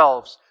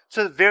ourselves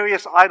to the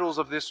various idols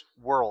of this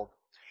world.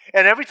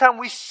 And every time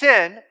we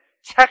sin,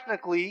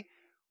 technically,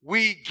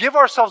 we give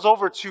ourselves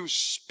over to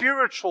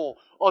spiritual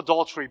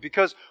adultery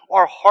because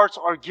our hearts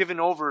are given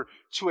over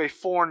to a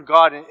foreign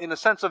god in a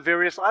sense of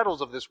various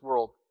idols of this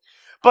world.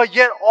 But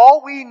yet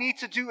all we need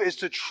to do is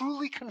to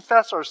truly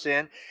confess our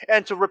sin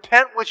and to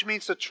repent, which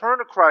means to turn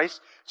to Christ,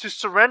 to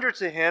surrender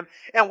to Him.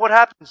 And what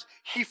happens?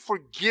 He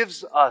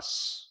forgives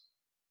us.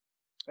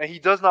 And He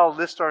does not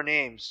list our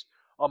names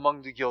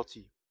among the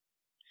guilty.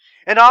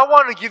 And I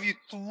want to give you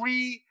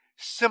 3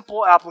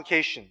 simple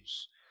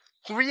applications.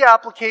 3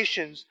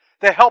 applications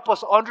that help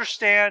us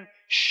understand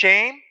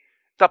shame,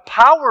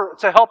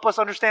 to help us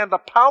understand the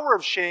power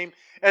of shame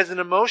as an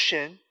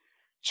emotion,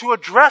 to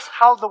address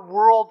how the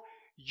world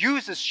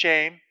uses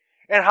shame,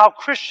 and how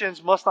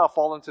Christians must not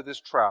fall into this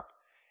trap,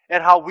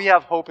 and how we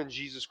have hope in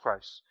Jesus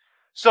Christ.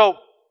 So,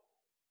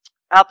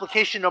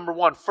 application number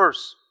 1,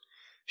 first,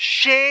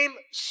 shame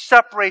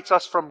separates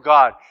us from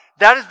God.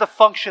 That is the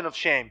function of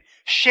shame.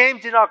 Shame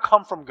did not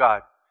come from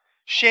God.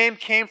 Shame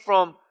came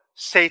from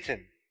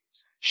Satan.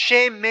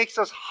 Shame makes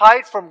us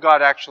hide from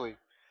God, actually.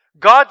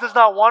 God does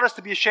not want us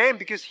to be ashamed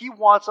because He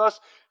wants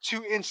us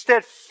to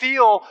instead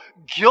feel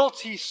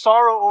guilty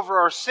sorrow over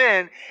our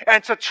sin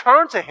and to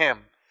turn to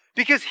Him.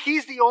 because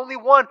He's the only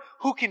one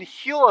who can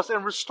heal us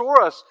and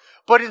restore us.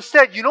 But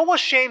instead, you know what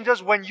shame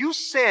does? When you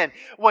sin,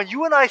 when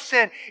you and I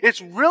sin,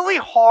 it's really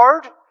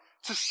hard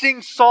to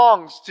sing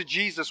songs to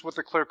Jesus with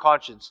a clear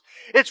conscience.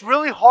 It's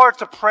really hard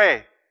to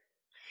pray.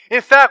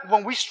 In fact,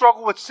 when we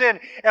struggle with sin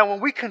and when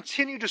we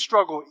continue to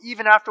struggle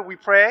even after we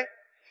pray,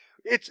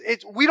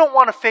 we don't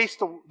want to face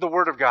the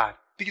Word of God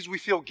because we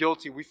feel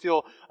guilty, we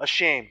feel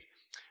ashamed.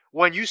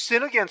 When you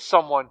sin against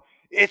someone,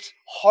 it's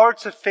hard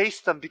to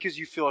face them because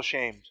you feel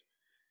ashamed.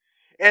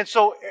 And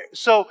so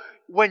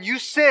when you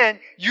sin,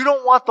 you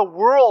don't want the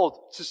world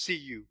to see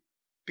you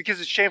because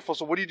it's shameful.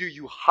 So what do?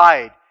 You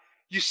hide.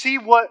 You see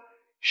what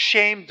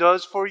shame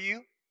does for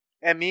you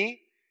and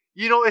me?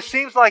 You know, it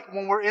seems like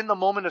when we're in the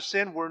moment of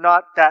sin, we're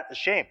not that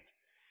ashamed.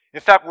 In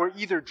fact, we're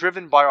either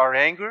driven by our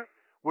anger,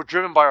 we're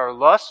driven by our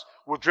lust,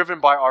 we're driven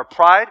by our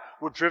pride,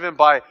 we're driven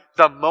by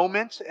the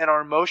moment and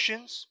our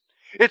emotions.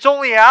 It's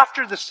only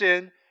after the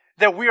sin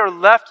that we are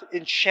left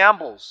in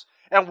shambles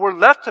and we're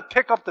left to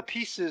pick up the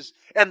pieces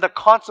and the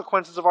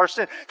consequences of our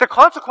sin. The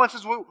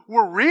consequences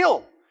were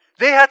real.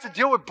 They had to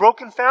deal with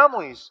broken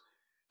families.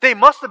 They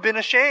must have been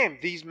ashamed,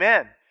 these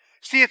men.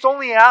 See, it's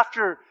only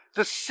after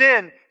the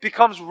sin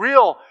becomes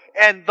real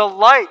and the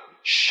light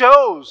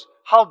shows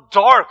how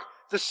dark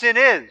the sin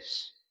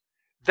is.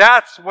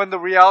 That's when the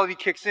reality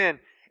kicks in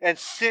and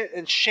sin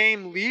and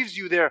shame leaves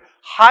you there,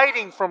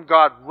 hiding from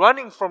God,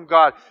 running from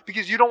God,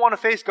 because you don't want to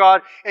face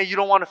God and you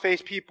don't want to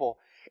face people.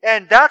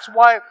 And that's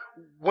why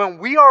when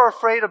we are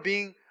afraid of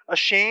being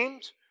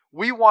ashamed,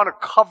 we want to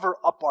cover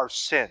up our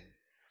sin.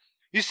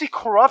 You see,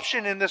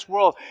 corruption in this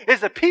world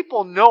is that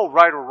people know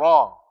right or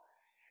wrong.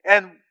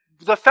 And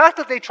the fact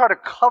that they try to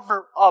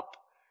cover up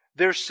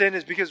their sin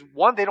is because,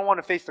 one, they don't want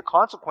to face the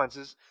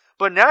consequences,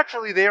 but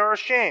naturally they are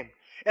ashamed.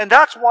 And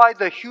that's why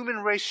the human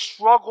race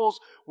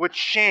struggles with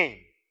shame.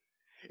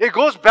 It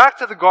goes back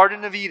to the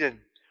Garden of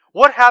Eden.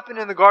 What happened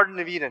in the Garden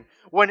of Eden?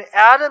 When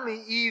Adam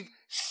and Eve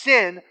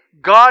sinned,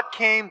 God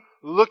came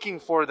looking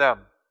for them.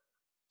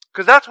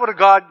 Because that's what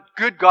a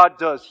good God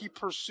does. He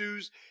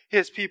pursues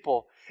His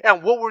people.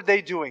 And what were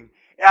they doing?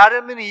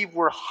 Adam and Eve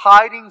were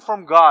hiding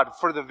from God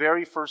for the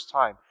very first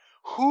time.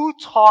 Who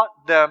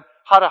taught them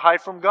how to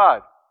hide from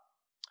God?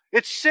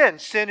 It's sin.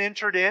 Sin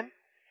entered in,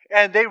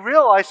 and they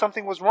realized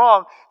something was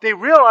wrong. They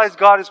realized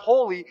God is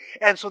holy,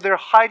 and so they're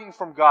hiding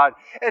from God.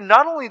 And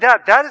not only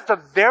that, that is the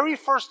very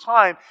first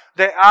time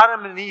that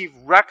Adam and Eve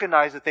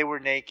recognized that they were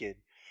naked.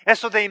 And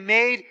so they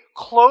made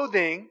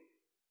clothing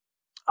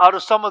out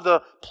of some of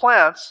the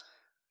plants,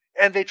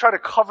 and they tried to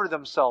cover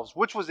themselves,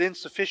 which was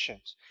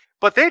insufficient.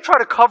 But they tried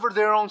to cover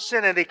their own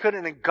sin, and they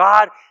couldn't, and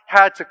God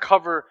had to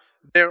cover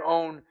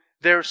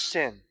their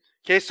sin.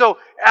 Okay, so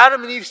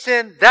Adam and Eve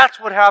sinned. That's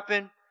what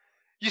happened.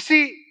 You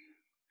see,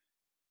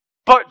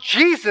 but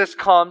Jesus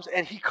comes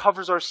and He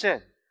covers our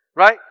sin,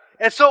 right?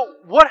 And so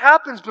what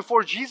happens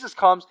before Jesus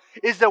comes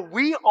is that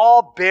we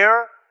all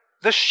bear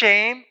the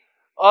shame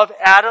of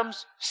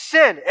Adam's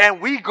sin,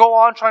 and we go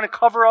on trying to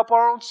cover up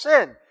our own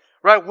sin,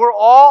 right? We're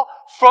all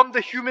from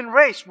the human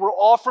race. We're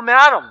all from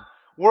Adam.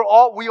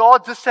 We all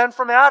descend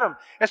from Adam.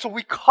 And so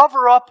we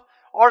cover up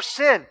our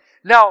sin.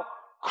 Now,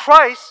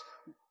 Christ,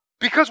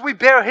 because we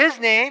bear His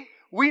name,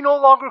 we no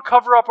longer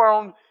cover up our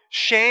own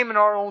shame and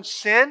our own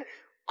sin.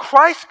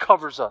 Christ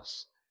covers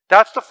us.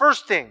 That's the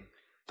first thing.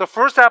 The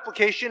first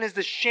application is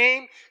the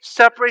shame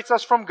separates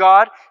us from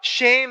God.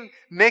 Shame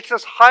makes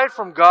us hide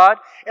from God.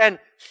 And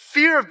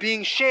fear of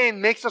being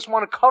shamed makes us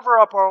want to cover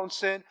up our own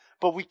sin,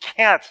 but we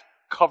can't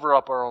cover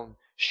up our own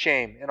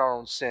shame and our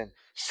own sin.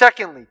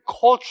 Secondly,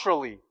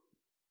 culturally,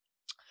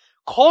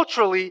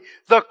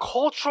 the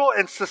cultural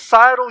and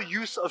societal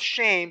use of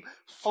shame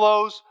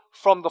flows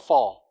from the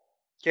fall.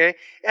 Okay?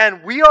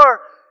 And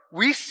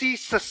we see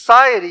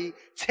society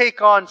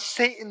take on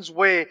Satan's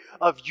way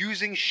of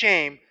using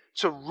shame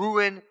to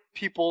ruin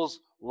people's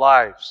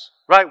lives.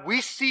 Right?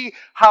 We see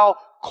how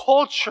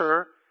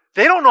culture,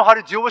 they don't know how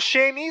to deal with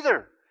shame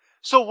either.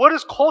 So what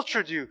does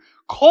culture do?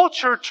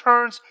 Culture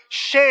turns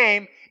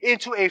shame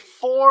into a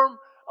form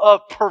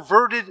of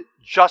perverted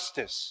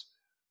justice.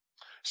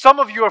 Some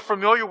of you are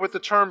familiar with the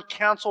term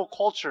cancel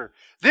culture.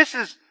 This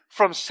is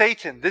from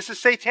Satan. This is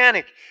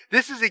satanic.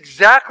 This is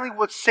exactly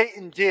what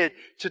Satan did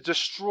to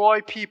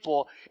destroy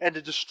people and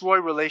to destroy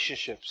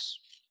relationships.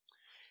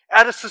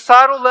 At a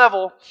societal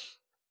level,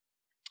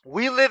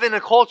 we live in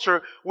a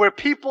culture where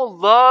people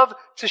love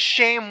to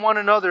shame one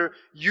another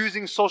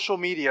using social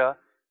media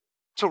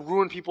to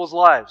ruin people's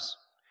lives.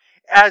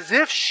 As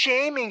if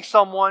shaming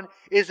someone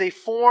is a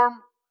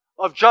form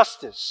of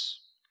justice.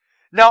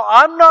 Now,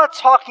 I'm not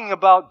talking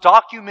about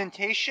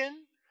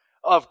documentation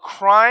of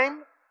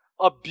crime,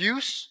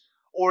 abuse,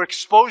 or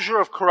exposure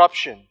of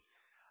corruption.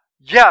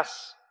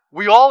 Yes,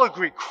 we all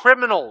agree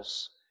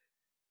criminals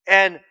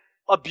and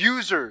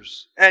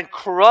abusers and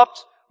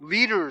corrupt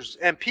leaders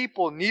and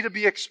people need to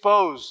be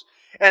exposed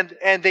and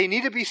they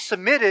need to be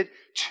submitted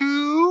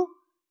to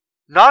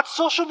not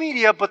social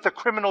media, but the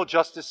criminal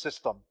justice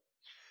system.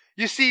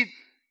 You see,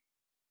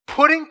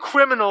 putting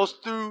criminals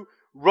through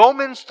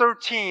Romans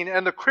 13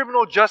 and the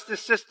criminal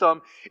justice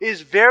system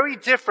is very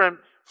different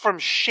from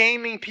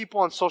shaming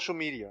people on social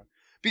media.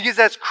 Because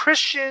as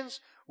Christians,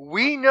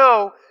 we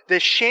know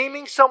that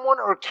shaming someone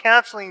or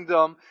canceling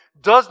them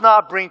does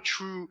not bring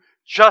true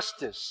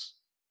justice.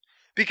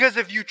 Because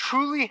if you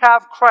truly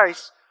have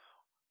Christ,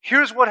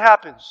 here's what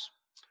happens.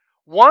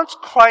 Once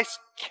Christ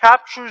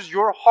captures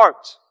your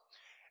heart,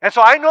 and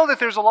so I know that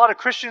there's a lot of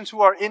Christians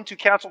who are into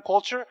cancel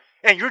culture,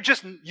 and you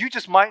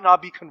just might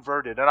not be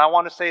converted, and I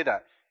want to say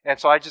that. And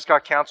so I just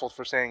got canceled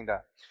for saying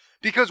that.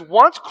 Because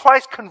once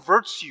Christ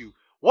converts you,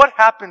 what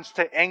happens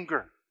to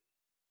anger?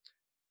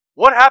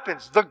 What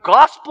happens? The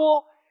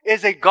gospel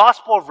is a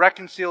gospel of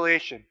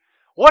reconciliation.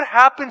 What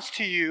happens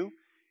to you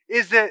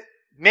is that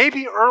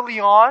maybe early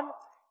on,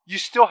 you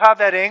still have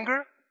that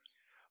anger,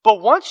 but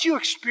once you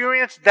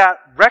experience that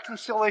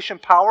reconciliation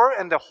power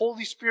and the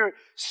Holy Spirit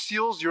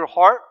seals your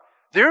heart,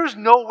 there's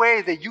no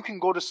way that you can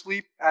go to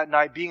sleep at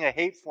night being a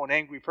hateful and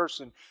angry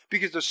person,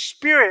 because the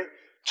Spirit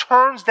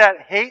turns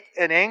that hate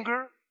and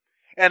anger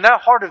and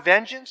that heart of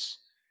vengeance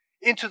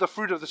into the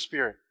fruit of the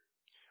Spirit,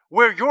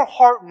 where your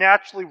heart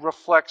naturally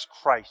reflects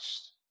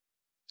Christ.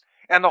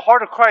 And the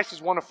heart of Christ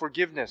is one of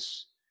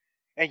forgiveness,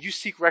 and you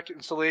seek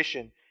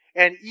reconciliation.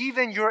 And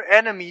even your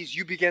enemies,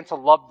 you begin to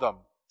love them.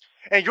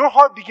 And your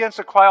heart begins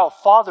to cry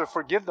out, Father,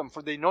 forgive them,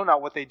 for they know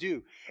not what they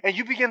do. And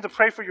you begin to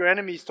pray for your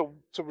enemies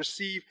to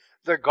receive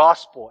the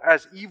gospel,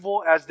 as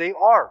evil as they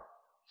are.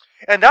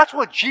 And that's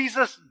what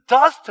Jesus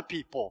does to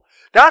people.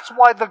 That's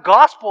why the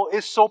gospel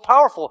is so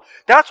powerful.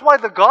 That's why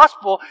the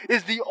gospel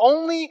is the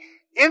only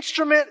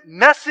instrument,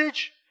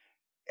 message,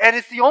 and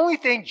it's the only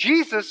thing,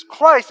 Jesus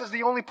Christ is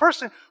the only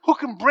person who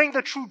can bring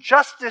the true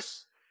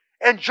justice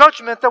and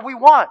judgment that we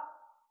want.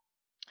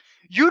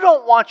 You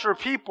don't want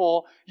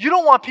people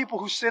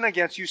who sin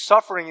against you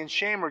suffering in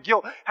shame or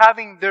guilt,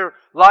 having their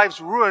lives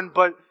ruined,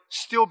 but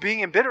still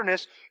being in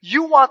bitterness.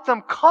 You want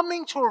them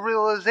coming to a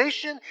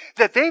realization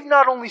that they've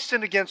not only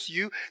sinned against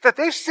you, that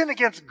they've sinned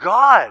against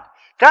God.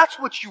 That's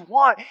what you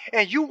want.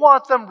 And you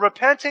want them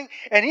repenting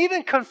and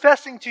even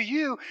confessing to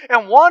you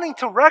and wanting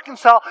to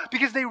reconcile,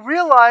 because they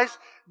realize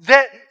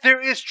that there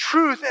is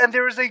truth and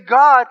there is a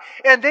God,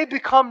 and they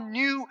become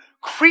new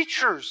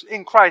creatures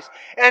in Christ.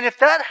 And if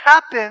that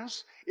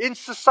happens in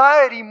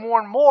society more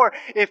and more,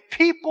 if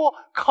people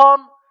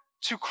come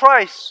to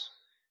Christ,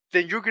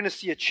 then you're going to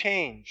see a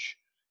change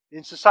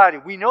in society.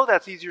 We know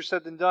that's easier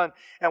said than done,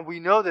 and we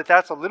know that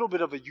that's a little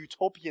bit of a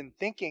utopian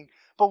thinking,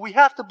 but we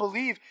have to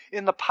believe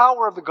in the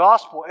power of the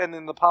gospel and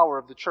in the power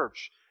of the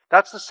church.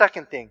 That's the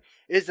second thing,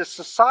 is that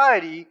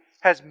society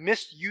has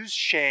misused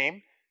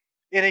shame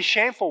in a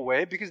shameful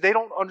way because they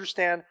don't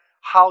understand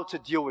how to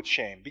deal with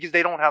shame, because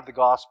they don't have the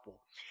gospel.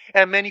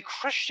 And many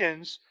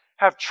Christians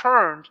have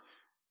turned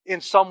in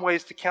some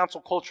ways to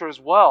cancel culture as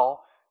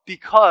well,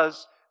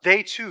 because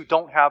they too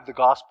don't have the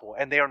gospel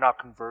and they are not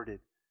converted.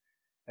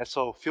 And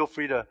so feel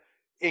free to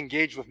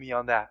engage with me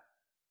on that.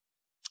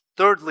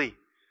 Thirdly,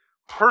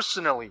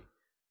 personally,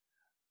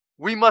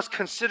 we must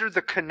consider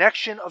the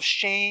connection of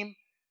shame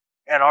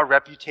and our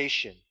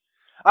reputation.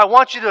 I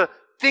want you to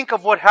think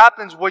of what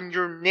happens when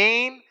your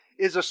name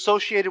is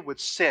associated with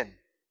sin.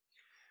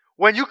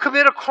 When you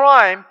commit a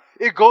crime,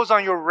 it goes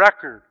on your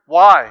record.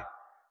 Why?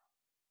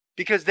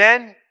 Because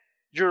then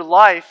your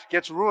life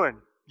gets ruined.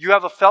 You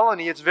have a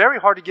felony, it's very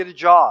hard to get a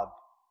job.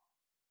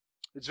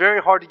 It's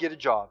very hard to get a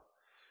job.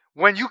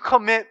 When you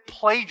commit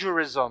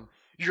plagiarism,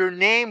 your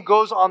name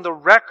goes on the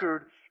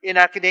record in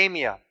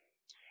academia.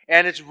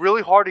 And it's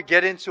really hard to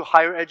get into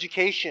higher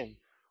education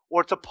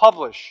or to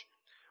publish.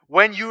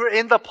 When you're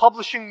in the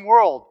publishing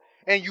world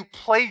and you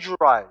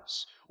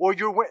plagiarize, or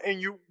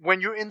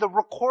when you're in the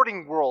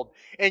recording world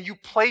and you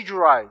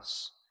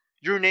plagiarize,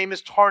 your name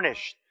is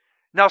tarnished.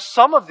 Now,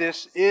 some of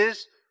this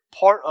is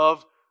part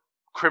of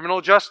criminal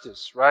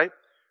justice, right?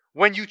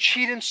 When you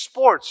cheat in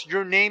sports,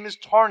 your name is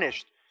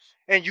tarnished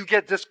and you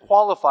get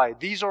disqualified.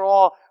 These are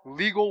all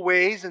legal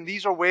ways, and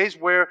these are ways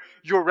where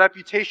your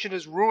reputation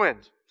is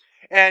ruined.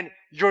 And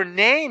your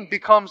name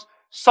becomes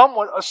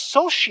somewhat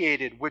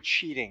associated with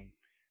cheating.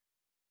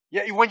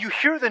 Yeah, when you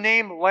hear the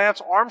name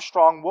Lance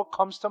Armstrong, what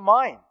comes to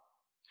mind?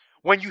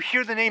 When you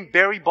hear the name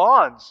Barry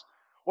Bonds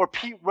or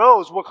Pete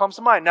Rose, what comes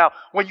to mind? Now,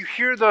 when you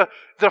hear the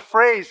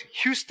phrase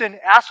Houston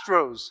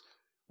Astros,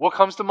 what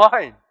comes to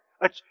mind?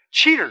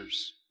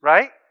 Cheaters,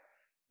 right?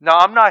 Now,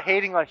 I'm not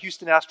hating on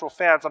Houston Astros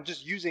fans. I'm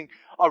just using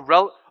a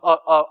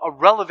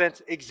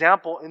relevant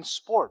example in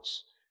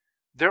sports.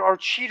 There are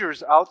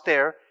cheaters out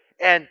there,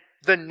 and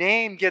the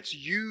name gets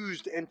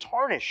used and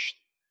tarnished.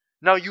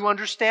 Now, you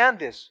understand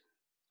this.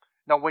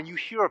 Now, when you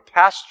hear of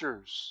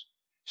pastors,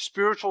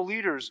 spiritual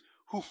leaders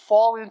who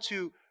fall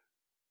into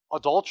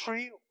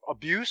adultery,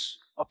 abuse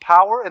of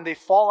power, and they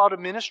fall out of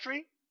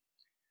ministry,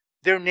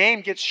 their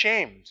name gets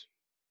shamed.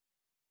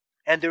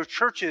 And their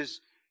churches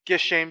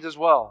get shamed as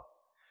well.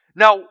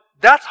 Now,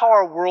 that's how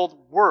our world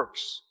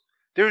works.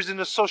 There's an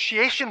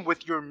association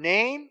with your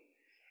name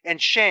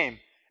and shame.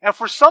 And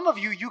for some of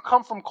you, you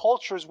come from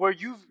cultures where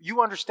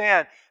you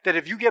understand that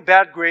if you get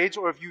bad grades,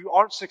 or if you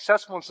aren't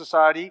successful in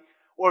society,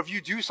 or if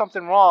you do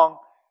something wrong,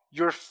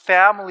 your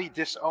family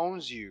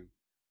disowns you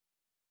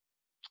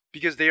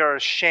because they are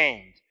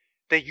ashamed.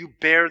 that you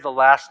bear the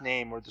last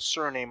name or the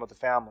surname of the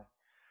family.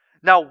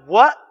 Now,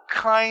 what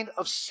kind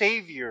of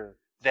Savior,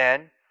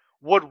 then,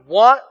 would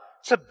want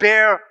to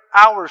bear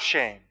our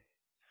shame?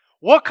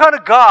 What kind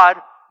of God,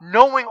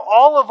 knowing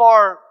all of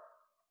our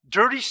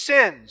dirty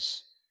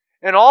sins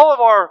and all of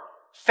our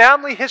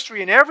family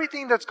history and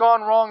everything that's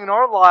gone wrong in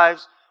our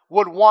lives,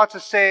 would want to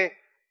say,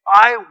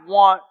 I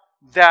want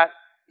that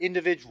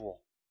individual.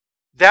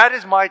 That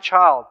is my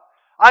child.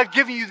 I've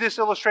given you this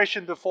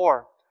illustration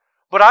before,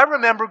 but I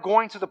remember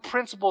going to the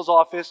principal's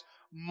office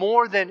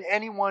more than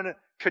anyone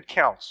could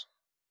count.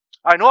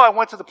 I know I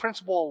went to the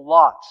principal a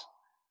lot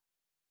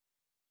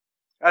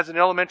as an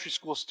elementary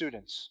school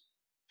student,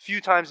 a few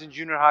times in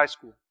junior high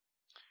school.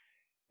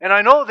 And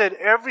I know that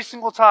every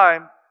single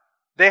time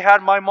they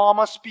had my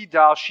mama speed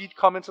dial, she'd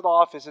come into the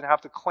office and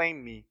have to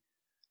claim me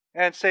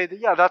and say that,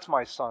 yeah, that's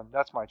my son,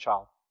 that's my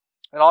child.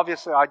 And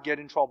obviously I'd get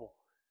in trouble.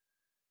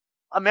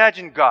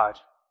 Imagine God.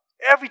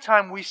 Every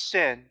time we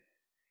sin,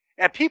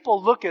 and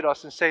people look at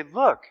us and say,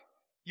 look,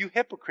 you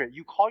hypocrite,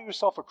 you call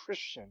yourself a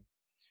Christian.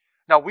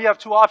 Now, we have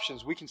two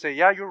options. We can say,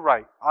 yeah, you're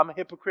right. I'm a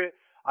hypocrite.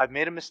 I've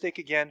made a mistake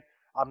again.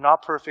 I'm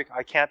not perfect.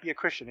 I can't be a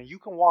Christian. And you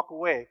can walk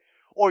away.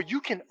 Or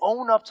you can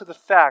own up to the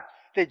fact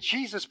that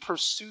Jesus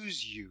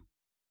pursues you.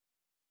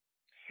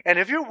 And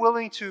if you're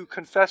willing to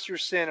confess your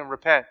sin and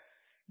repent,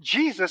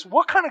 Jesus,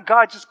 what kind of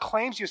God just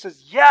claims you and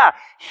says, yeah,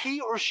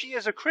 he or she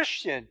is a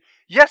Christian.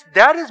 Yes,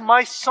 that is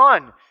my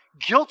son,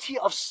 guilty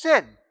of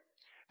sin.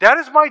 That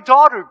is my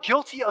daughter,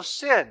 guilty of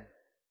sin.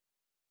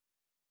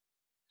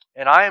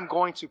 And I am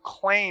going to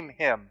claim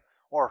him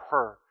or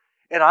her.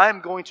 And I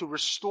am going to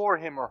restore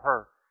him or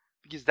her.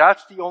 Because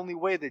that's the only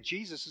way that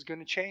Jesus is going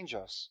to change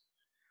us.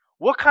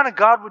 What kind of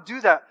God would do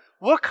that?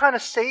 What kind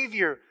of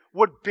Savior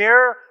would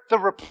bear the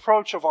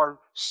reproach of our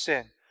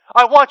sin?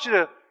 I want you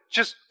to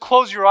just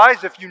close your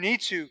eyes if you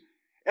need to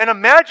and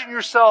imagine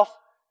yourself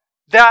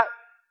that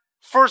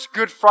first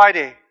Good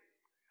Friday.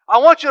 I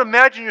want you to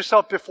imagine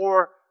yourself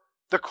before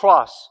the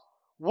cross.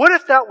 What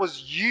if that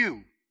was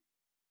you?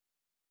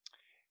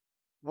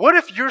 What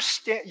if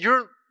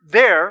you're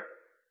there,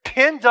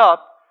 pinned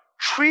up,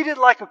 treated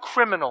like a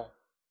criminal?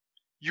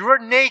 You're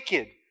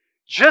naked,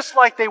 just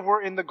like they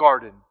were in the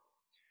garden.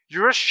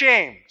 You're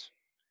ashamed.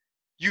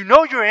 You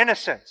know you're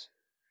innocent.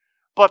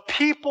 But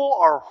people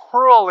are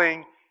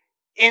hurling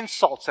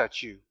insults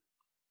at you.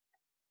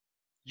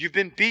 You've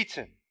been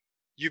beaten.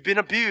 You've been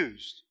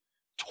abused.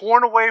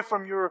 Torn away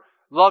from your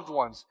loved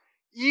ones.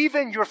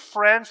 Even your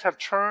friends have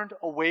turned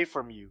away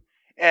from you.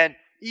 And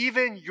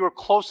even your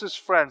closest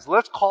friends,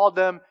 let's call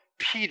them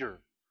Peter.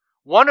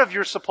 One of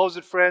your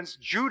supposed friends,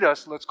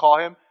 Judas, let's call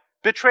him,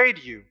 betrayed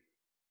you.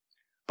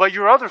 But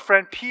your other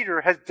friend,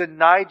 Peter, has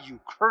denied you,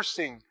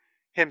 cursing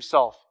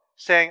himself,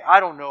 saying, I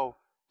don't know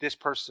this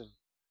person.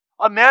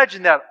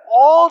 Imagine that.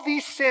 All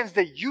these sins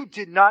that you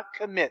did not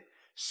commit,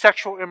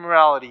 sexual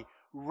immorality,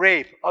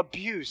 rape,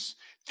 abuse.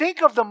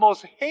 Think of the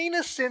most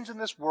heinous sins in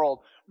this world,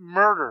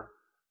 murder.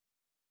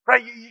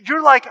 Right?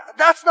 You're like,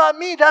 that's not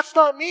me, that's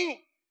not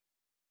me.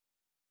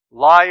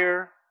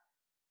 Liar,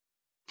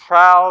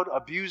 proud,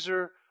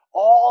 abuser,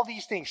 all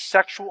these things,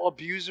 sexual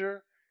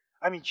abuser.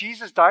 I mean,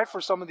 Jesus died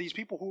for some of these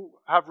people who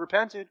have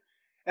repented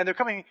and they're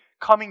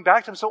coming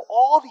back to him. So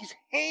all these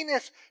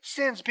heinous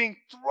sins being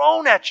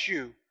thrown at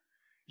you,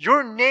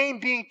 your name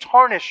being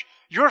tarnished,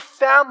 your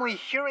family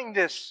hearing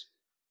this,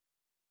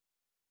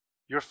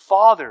 your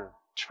father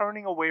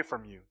turning away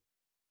from you,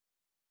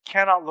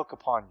 cannot look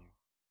upon you.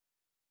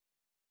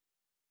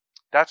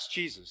 That's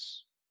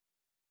Jesus.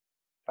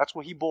 That's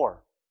what he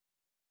bore.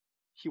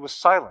 He was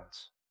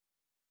silent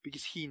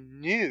because he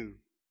knew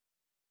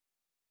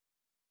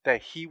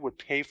that he would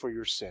pay for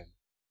your sin.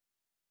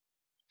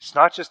 It's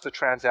not just a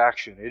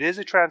transaction. It is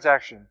a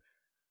transaction,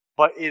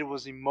 but it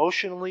was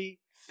emotionally,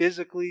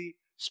 physically,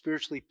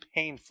 spiritually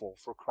painful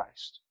for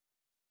Christ.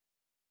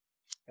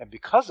 And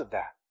because of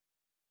that,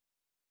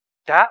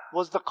 that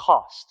was the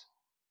cost.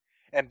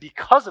 And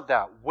because of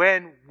that,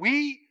 when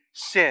we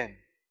sin,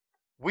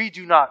 we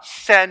do not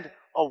send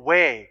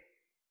away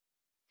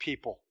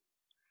people.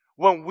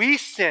 When we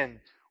sin,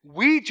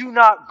 we do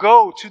not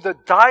go to the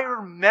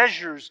dire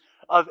measures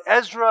of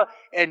Ezra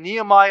and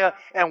Nehemiah,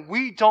 and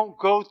we don't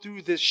go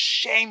through this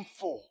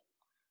shameful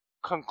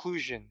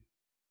conclusion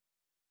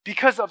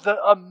because of the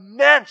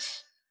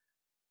immense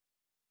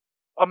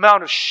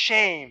amount of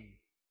shame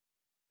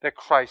that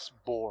Christ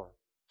bore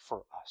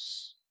for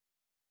us.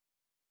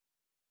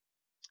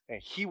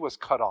 And he was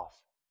cut off,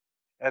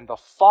 and the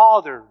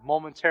Father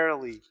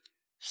momentarily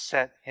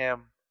sent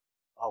him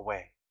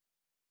away.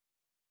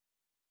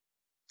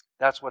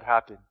 That's what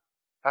happened.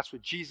 That's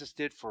what Jesus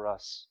did for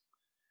us.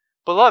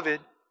 Beloved,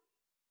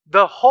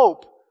 the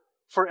hope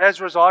for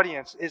Ezra's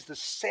audience is the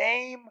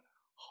same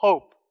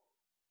hope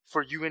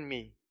for you and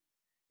me.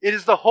 It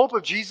is the hope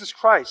of Jesus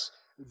Christ.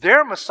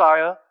 Their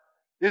Messiah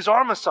is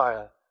our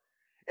Messiah.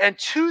 And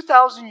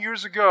 2,000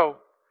 years ago,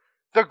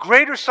 the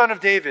greater Son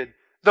of David,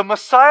 the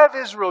Messiah of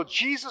Israel,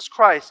 Jesus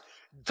Christ,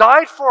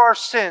 died for our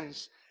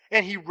sins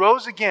and he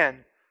rose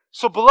again.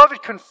 So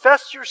beloved,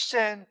 confess your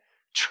sin,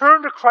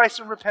 turn to Christ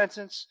in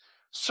repentance,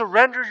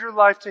 Surrender your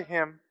life to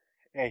Him,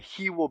 and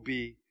He will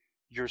be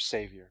your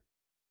Savior.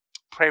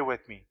 Pray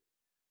with me.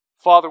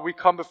 Father, we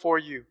come before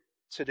you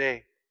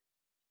today,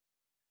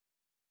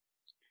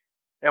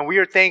 and we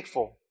are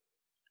thankful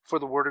for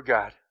the Word of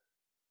God.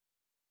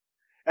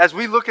 As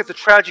we look at the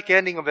tragic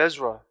ending of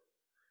Ezra,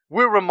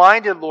 we're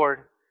reminded,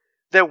 Lord,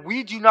 that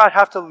we do not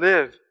have to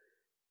live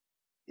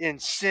in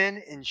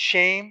sin and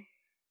shame,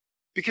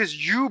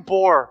 because you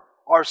bore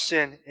our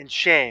sin and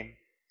shame,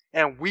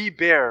 and we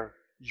bear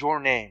your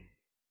name.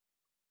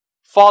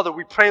 Father,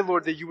 we pray,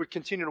 Lord, that you would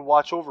continue to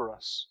watch over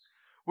us.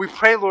 We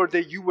pray, Lord,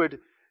 that you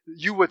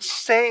would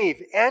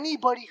save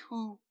anybody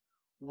who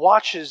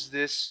watches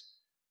this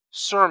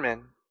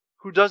sermon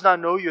who does not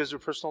know you as their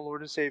personal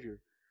Lord and Savior.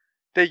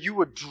 That you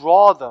would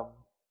draw them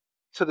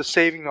to the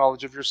saving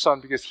knowledge of your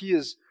Son, because He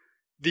is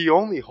the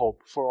only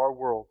hope for our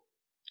world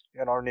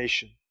and our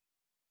nation.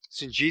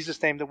 It's in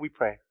Jesus' name that we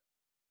pray.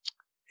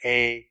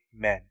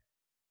 Amen.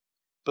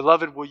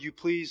 Beloved, will you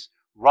please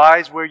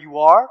rise where you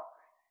are,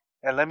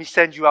 and let me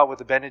send you out with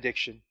a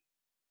benediction.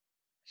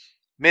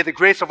 May the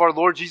grace of our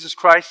Lord Jesus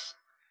Christ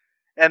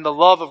and the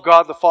love of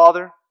God the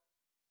Father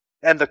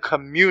and the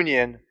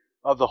communion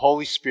of the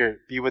Holy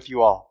Spirit be with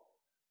you all.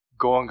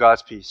 Go in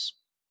God's peace.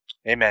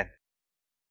 Amen.